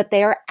proof that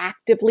they are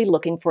actively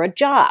looking for a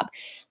job.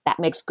 That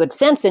makes good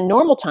sense in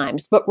normal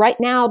times, but right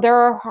now there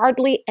are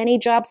hardly any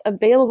jobs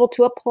available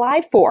to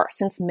apply for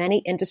since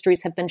many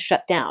industries have been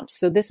shut down.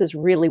 So this is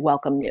really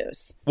welcome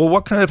news. Well,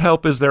 what kind of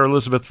help is there,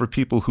 Elizabeth, for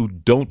people who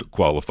don't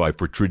qualify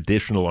for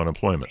traditional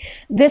unemployment?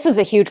 This is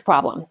a huge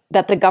problem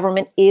that the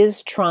government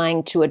is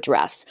trying to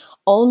address.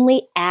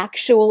 Only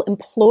actual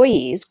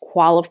employees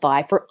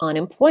qualify for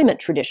unemployment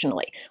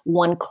traditionally.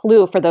 One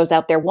clue for those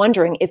out there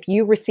wondering, if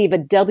you receive a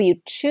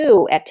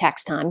W-2 at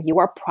tax time, you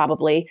are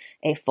probably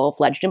a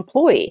full-fledged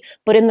employee.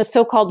 But in the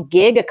so-called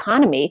gig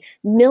economy,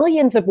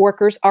 millions of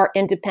workers are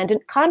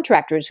independent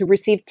contractors who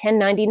receive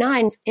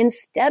 1099s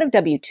instead of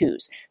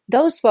W-2s.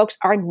 Those folks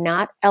are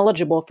not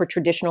eligible for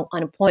traditional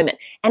unemployment.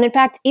 And in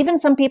fact, even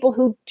some people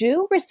who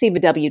do receive a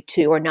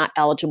W-2 are not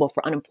eligible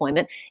for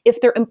unemployment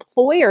if their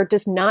employer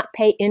does not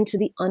pay into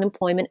the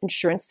unemployment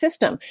insurance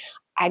system.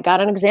 I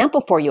got an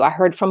example for you. I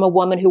heard from a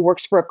woman who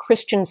works for a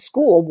Christian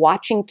school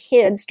watching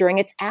kids during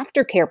its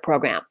aftercare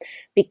program.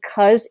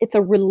 Because it's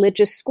a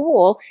religious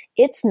school,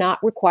 it's not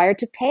required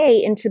to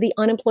pay into the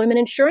unemployment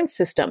insurance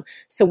system.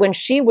 So when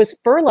she was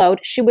furloughed,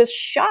 she was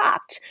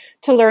shocked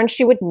to learn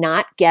she would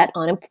not get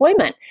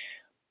unemployment.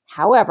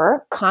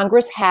 However,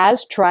 Congress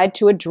has tried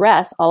to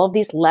address all of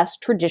these less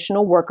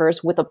traditional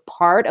workers with a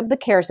part of the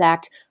CARES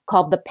Act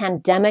called the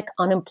Pandemic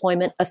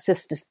Unemployment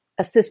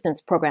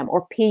Assistance Program,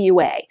 or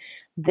PUA.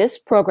 This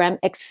program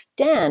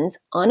extends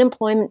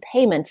unemployment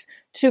payments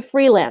to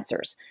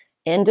freelancers,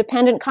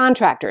 independent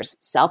contractors,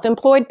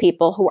 self-employed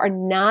people who are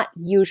not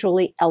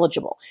usually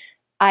eligible.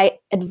 I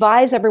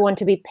advise everyone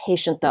to be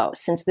patient, though,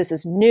 since this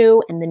is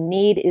new and the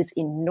need is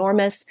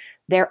enormous.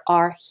 There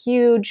are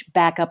huge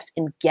backups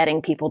in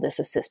getting people this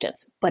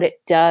assistance, but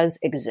it does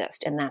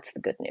exist, and that's the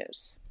good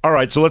news. All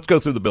right, so let's go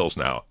through the bills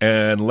now,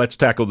 and let's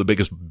tackle the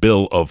biggest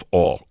bill of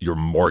all, your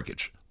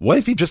mortgage. What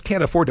if you just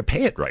can't afford to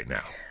pay it right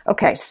now?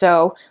 Okay,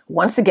 so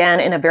once again,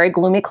 in a very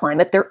gloomy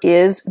climate, there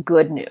is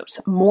good news.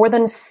 More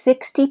than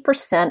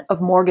 60% of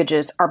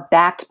mortgages are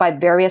backed by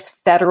various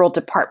federal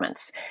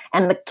departments,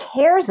 and the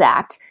CARES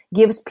Act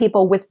gives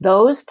people with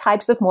those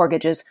types of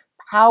mortgages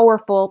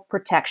powerful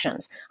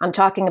protections. I'm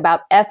talking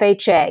about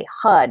FHA,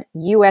 HUD,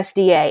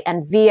 USDA,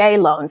 and VA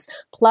loans,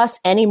 plus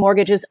any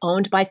mortgages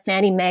owned by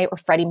Fannie Mae or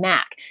Freddie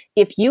Mac.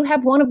 If you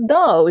have one of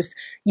those,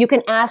 you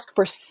can ask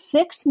for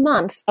 6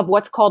 months of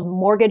what's called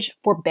mortgage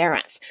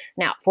forbearance.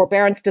 Now,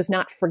 forbearance does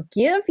not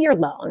forgive your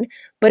loan,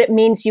 but it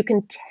means you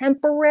can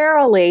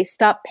temporarily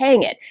stop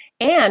paying it.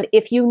 And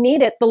if you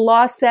need it, the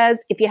law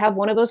says if you have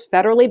one of those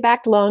federally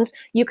backed loans,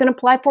 you can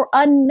apply for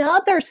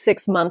another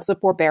 6 months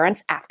of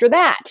forbearance after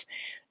that.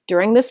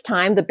 During this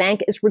time, the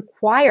bank is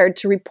required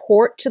to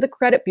report to the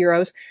credit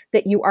bureaus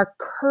that you are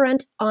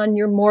current on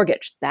your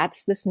mortgage.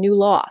 That's this new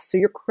law. So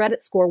your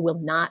credit score will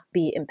not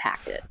be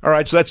impacted. All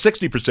right, so that's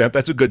 60%.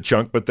 That's a good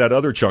chunk, but that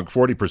other chunk,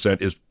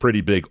 40%, is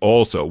pretty big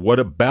also. What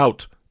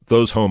about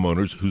those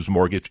homeowners whose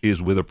mortgage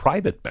is with a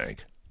private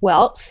bank?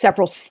 Well,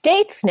 several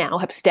states now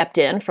have stepped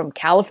in, from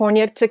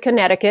California to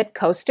Connecticut,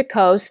 coast to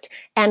coast,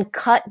 and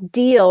cut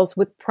deals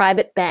with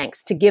private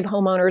banks to give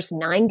homeowners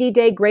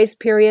 90-day grace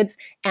periods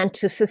and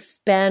to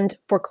suspend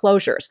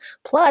foreclosures.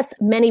 Plus,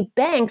 many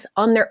banks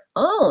on their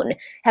own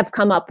have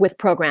come up with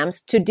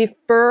programs to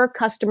defer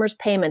customers'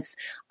 payments.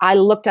 I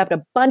looked up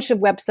a bunch of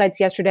websites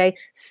yesterday.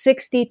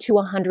 60 to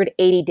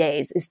 180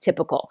 days is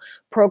typical.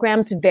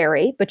 Programs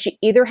vary, but you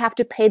either have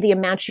to pay the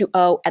amount you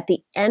owe at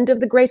the end of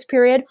the grace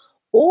period,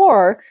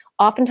 or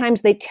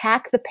oftentimes they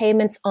tack the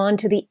payments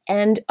onto the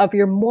end of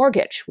your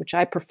mortgage, which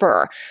I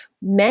prefer.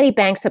 Many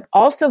banks have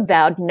also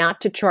vowed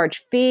not to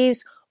charge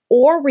fees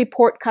or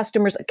report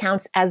customers'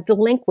 accounts as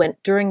delinquent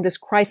during this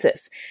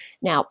crisis.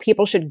 Now,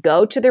 people should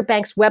go to their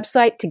bank's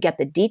website to get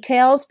the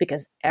details,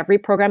 because every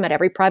program at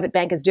every private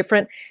bank is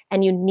different,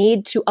 and you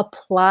need to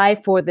apply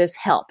for this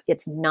help.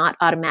 It's not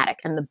automatic,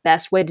 and the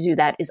best way to do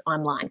that is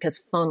online, because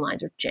phone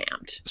lines are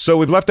jammed. So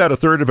we've left out a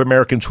third of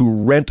Americans who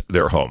rent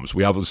their homes.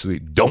 We obviously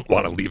don't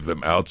want to leave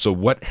them out. So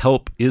what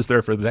help is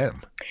there for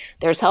them?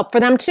 There's help for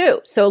them too.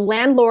 So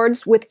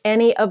landlords with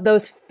any of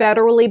those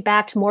federally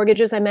backed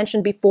mortgages I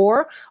mentioned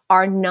before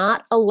are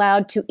not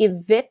allowed to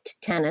evict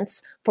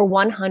tenants for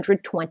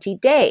 120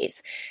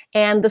 days.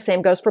 And the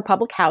same goes for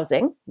public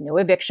housing. No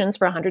evictions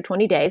for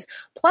 120 days.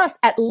 Plus,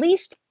 at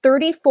least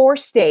 34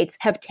 states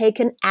have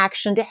taken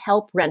action to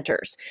help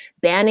renters,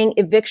 banning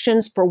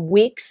evictions for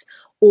weeks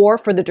or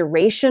for the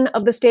duration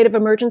of the state of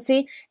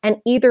emergency, and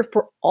either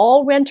for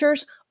all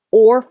renters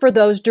or for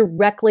those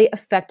directly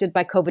affected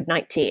by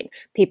COVID-19.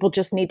 People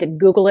just need to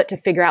Google it to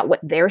figure out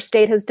what their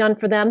state has done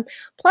for them.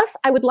 Plus,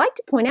 I would like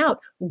to point out,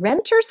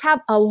 renters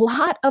have a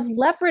lot of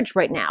leverage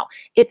right now.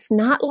 It's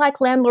not like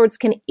landlords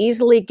can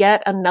easily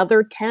get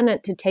another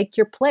tenant to take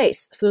your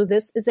place. So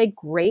this is a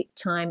great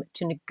time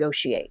to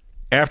negotiate.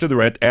 After the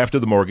rent, after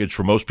the mortgage,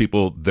 for most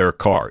people, their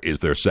car is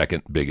their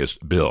second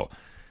biggest bill.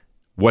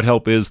 What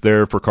help is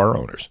there for car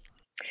owners?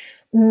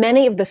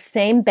 Many of the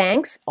same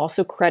banks,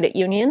 also credit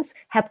unions,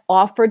 have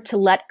offered to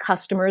let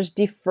customers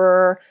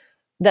defer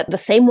that the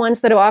same ones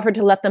that have offered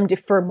to let them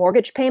defer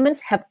mortgage payments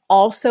have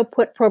also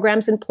put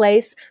programs in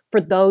place for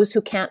those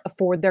who can't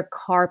afford their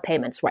car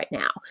payments right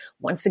now.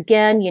 Once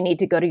again, you need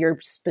to go to your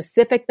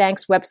specific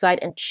bank's website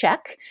and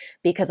check,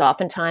 because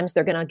oftentimes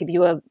they're going to give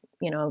you a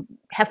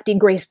hefty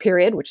grace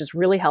period, which is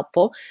really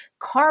helpful.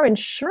 Car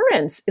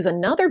insurance is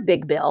another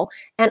big bill,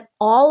 and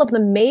all of the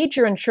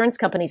major insurance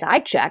companies I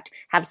checked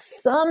have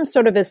some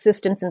sort of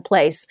assistance in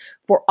place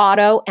for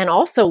auto and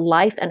also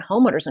life and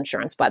homeowners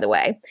insurance, by the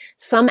way.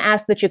 Some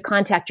ask that you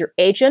contact your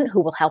agent,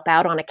 who will help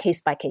out on a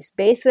case-by-case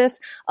basis.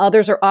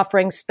 Others are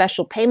offering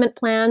special payment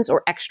plans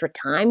or extra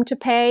time to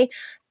pay.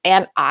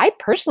 And I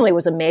personally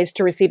was amazed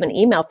to receive an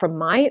email from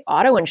my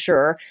auto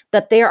insurer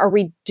that they are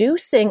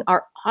reducing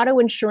our auto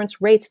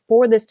insurance rates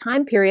for this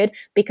time period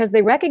because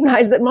they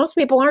recognize that most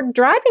people aren't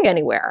driving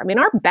anywhere. I mean,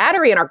 our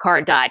battery in our car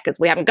died because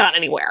we haven't gone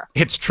anywhere.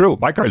 It's true.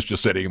 My car's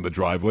just sitting in the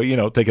driveway,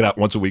 take it out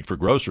once a week for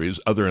groceries.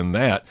 Other than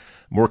that,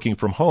 I'm working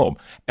from home,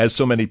 as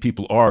so many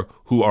people are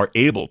who are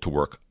able to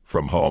work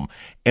from home.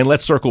 And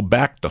let's circle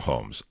back to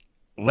homes.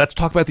 Let's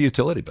talk about the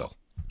utility bill.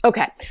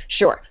 Okay,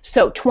 sure.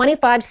 So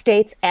 25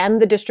 states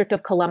and the District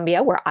of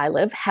Columbia, where I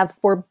live, have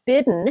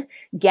forbidden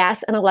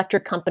gas and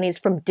electric companies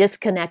from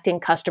disconnecting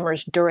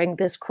customers during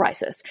this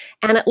crisis.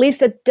 And at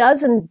least a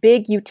dozen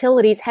big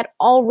utilities had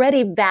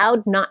already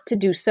vowed not to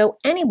do so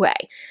anyway.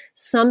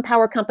 Some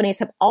power companies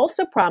have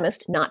also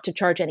promised not to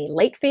charge any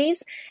late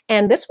fees.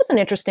 And this was an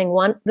interesting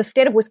one. The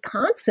state of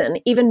Wisconsin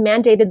even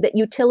mandated that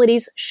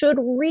utilities should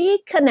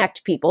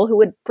reconnect people who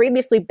had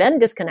previously been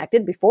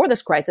disconnected before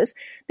this crisis,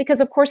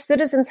 because, of course,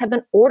 citizens have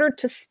been ordered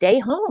to stay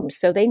home,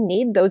 so they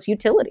need those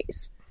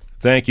utilities.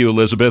 Thank you,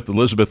 Elizabeth.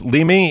 Elizabeth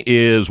Leamy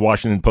is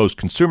Washington Post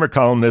consumer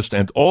columnist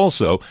and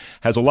also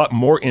has a lot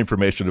more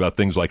information about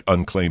things like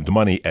unclaimed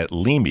money at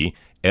Leamy,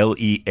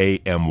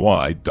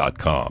 LEAMY.com.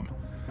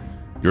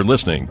 You're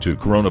listening to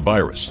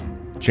Coronavirus,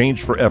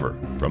 Changed Forever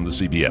from the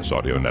CBS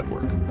Audio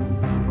Network.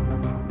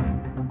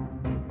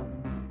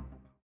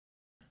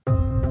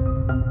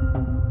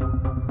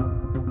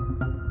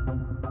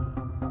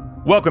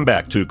 Welcome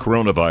back to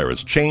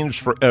Coronavirus,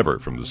 Changed Forever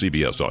from the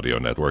CBS Audio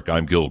Network.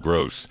 I'm Gil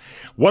Gross.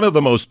 One of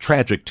the most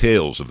tragic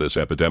tales of this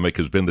epidemic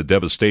has been the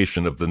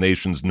devastation of the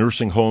nation's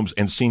nursing homes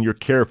and senior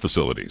care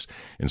facilities.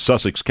 In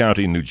Sussex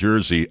County, New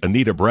Jersey,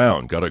 Anita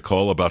Brown got a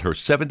call about her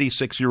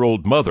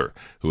 76-year-old mother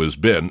who has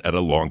been at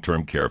a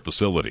long-term care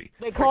facility.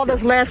 They called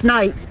us last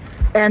night,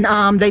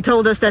 and they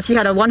told us that she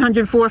had a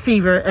 104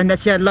 fever and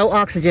that she had low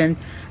oxygen,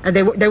 and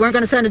they weren't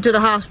going to send her to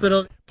the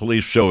hospital.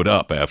 Police showed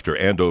up after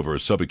Andover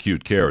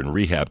Subacute Care and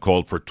Rehab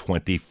called for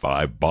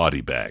 25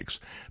 body bags.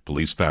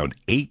 Police found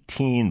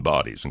 18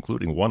 bodies,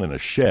 including one in a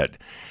shed.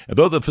 And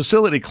though the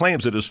facility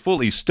claims it is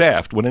fully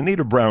staffed, when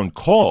Anita Brown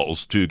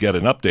calls to get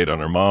an update on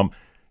her mom,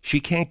 she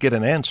can't get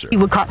an answer. We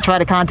would try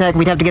to contact.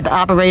 We'd have to get the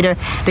operator.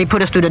 They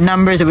put us through the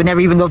numbers. It would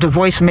never even go to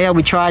voicemail.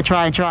 We try.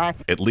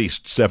 At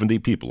least 70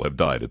 people have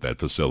died at that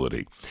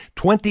facility.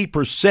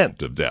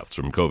 20% of deaths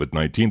from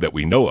COVID-19 that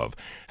we know of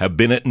have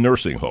been at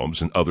nursing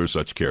homes and other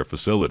such care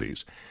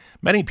facilities.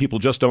 Many people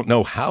just don't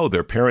know how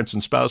their parents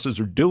and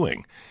spouses are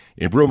doing.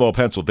 In Broomall,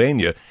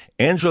 Pennsylvania,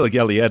 Angela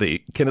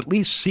Gaglietti can at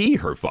least see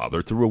her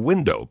father through a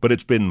window, but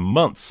it's been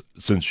months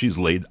since she's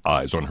laid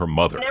eyes on her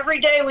mother. And every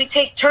day we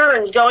take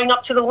turns going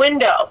up to the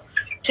window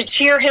to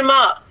cheer him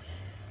up,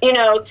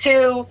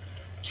 to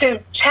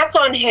check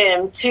on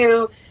him,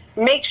 to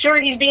make sure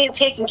he's being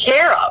taken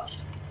care of.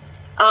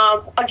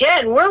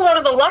 Again, we're one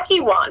of the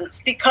lucky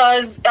ones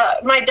because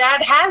my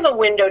dad has a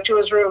window to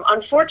his room.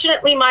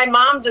 Unfortunately, my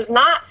mom does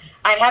not.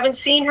 I haven't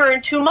seen her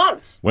in 2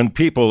 months. When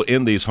people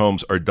in these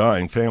homes are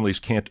dying, families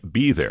can't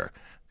be there.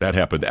 That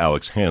happened to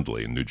Alex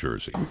Handley in New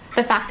Jersey.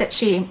 The fact that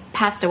she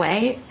passed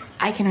away,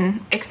 I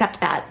can accept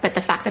that, but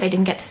the fact that I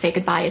didn't get to say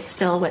goodbye is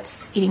still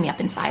what's eating me up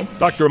inside.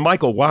 Dr.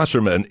 Michael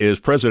Wasserman is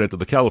president of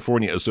the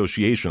California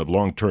Association of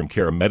Long-Term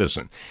Care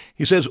Medicine.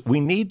 He says we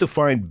need to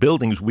find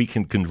buildings we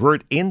can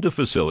convert into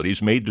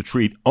facilities made to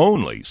treat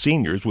only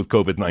seniors with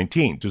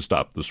COVID-19 to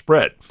stop the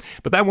spread.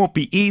 But that won't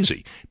be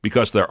easy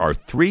because there are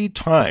 3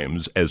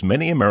 times as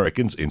many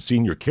Americans in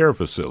senior care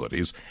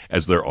facilities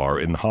as there are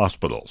in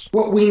hospitals.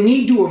 What we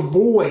need to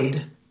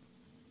avoid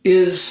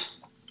is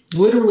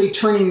literally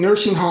turning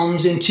nursing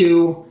homes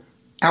into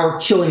our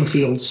killing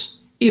fields.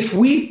 If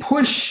we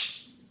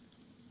push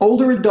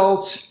older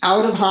adults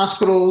out of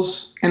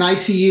hospitals and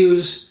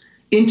ICUs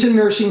into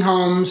nursing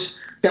homes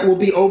that will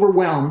be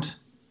overwhelmed,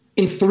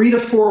 in 3 to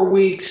 4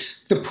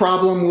 weeks, the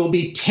problem will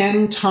be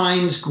 10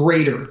 times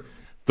greater.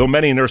 Though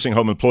many nursing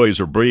home employees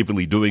are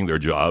bravely doing their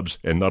jobs,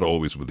 and not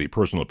always with the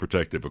personal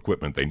protective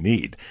equipment they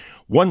need,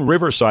 one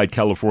Riverside,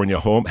 California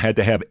home had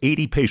to have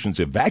 80 patients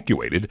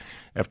evacuated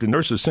after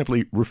nurses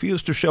simply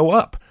refused to show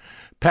up.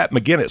 Pat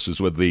McGinnis is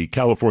with the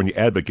California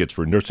Advocates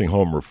for Nursing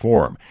Home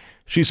Reform.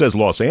 She says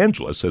Los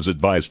Angeles has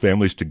advised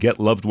families to get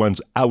loved ones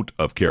out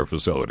of care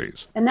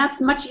facilities. And that's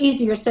much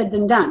easier said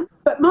than done.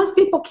 But most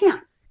people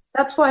can't.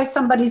 That's why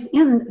somebody's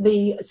in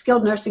the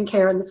skilled nursing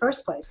care in the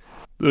first place.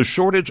 The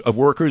shortage of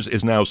workers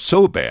is now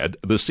so bad,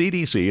 the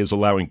CDC is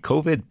allowing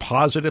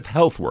COVID-positive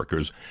health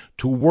workers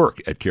to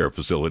work at care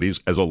facilities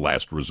as a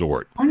last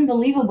resort.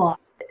 Unbelievable.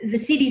 The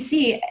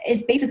CDC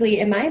is basically,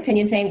 in my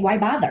opinion, saying, why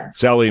bother?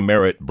 Sally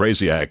Merritt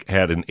Braziak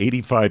had an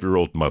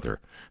 85-year-old mother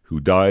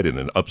who died in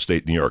an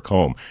upstate New York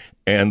home.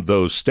 And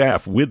though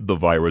staff with the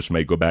virus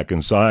may go back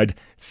inside,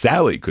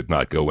 Sally could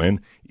not go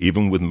in,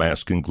 even with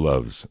mask and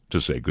gloves,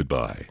 to say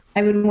goodbye.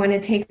 I would want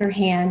to take her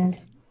hand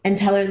and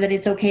tell her that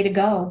it's okay to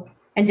go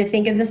and to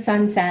think of the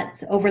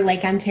sunsets over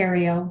Lake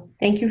Ontario.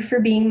 Thank you for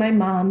being my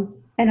mom,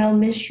 and I'll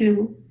miss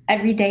you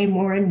every day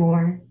more and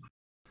more.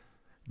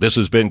 This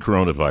has been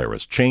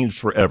Coronavirus, Changed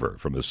Forever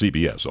from the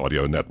CBS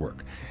Audio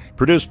Network.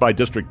 Produced by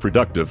District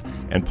Productive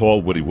and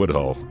Paul Woody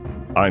Woodhull,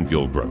 I'm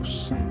Gil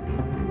Gross.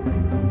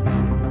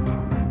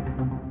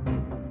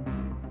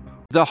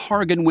 The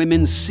Hargan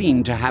women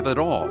seemed to have it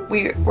all.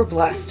 We were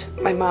blessed.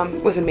 My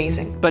mom was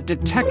amazing. But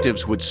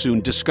detectives would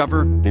soon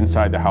discover...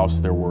 inside the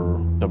house, there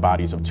were the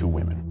bodies of 2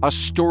 women. A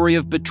story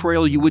of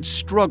betrayal you would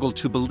struggle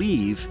to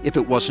believe if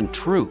it wasn't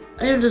true.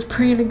 I am just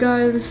praying to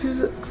God, this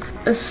is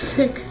a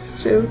sick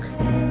joke.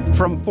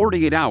 From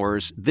 48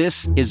 Hours,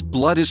 this is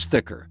Blood is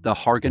Thicker, the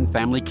Hargan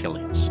Family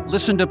Killings.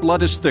 Listen to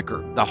Blood is Thicker,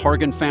 the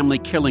Hargan Family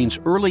Killings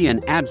early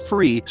and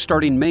ad-free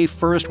starting May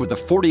 1st with a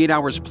 48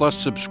 Hours Plus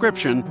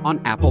subscription on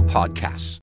Apple Podcasts.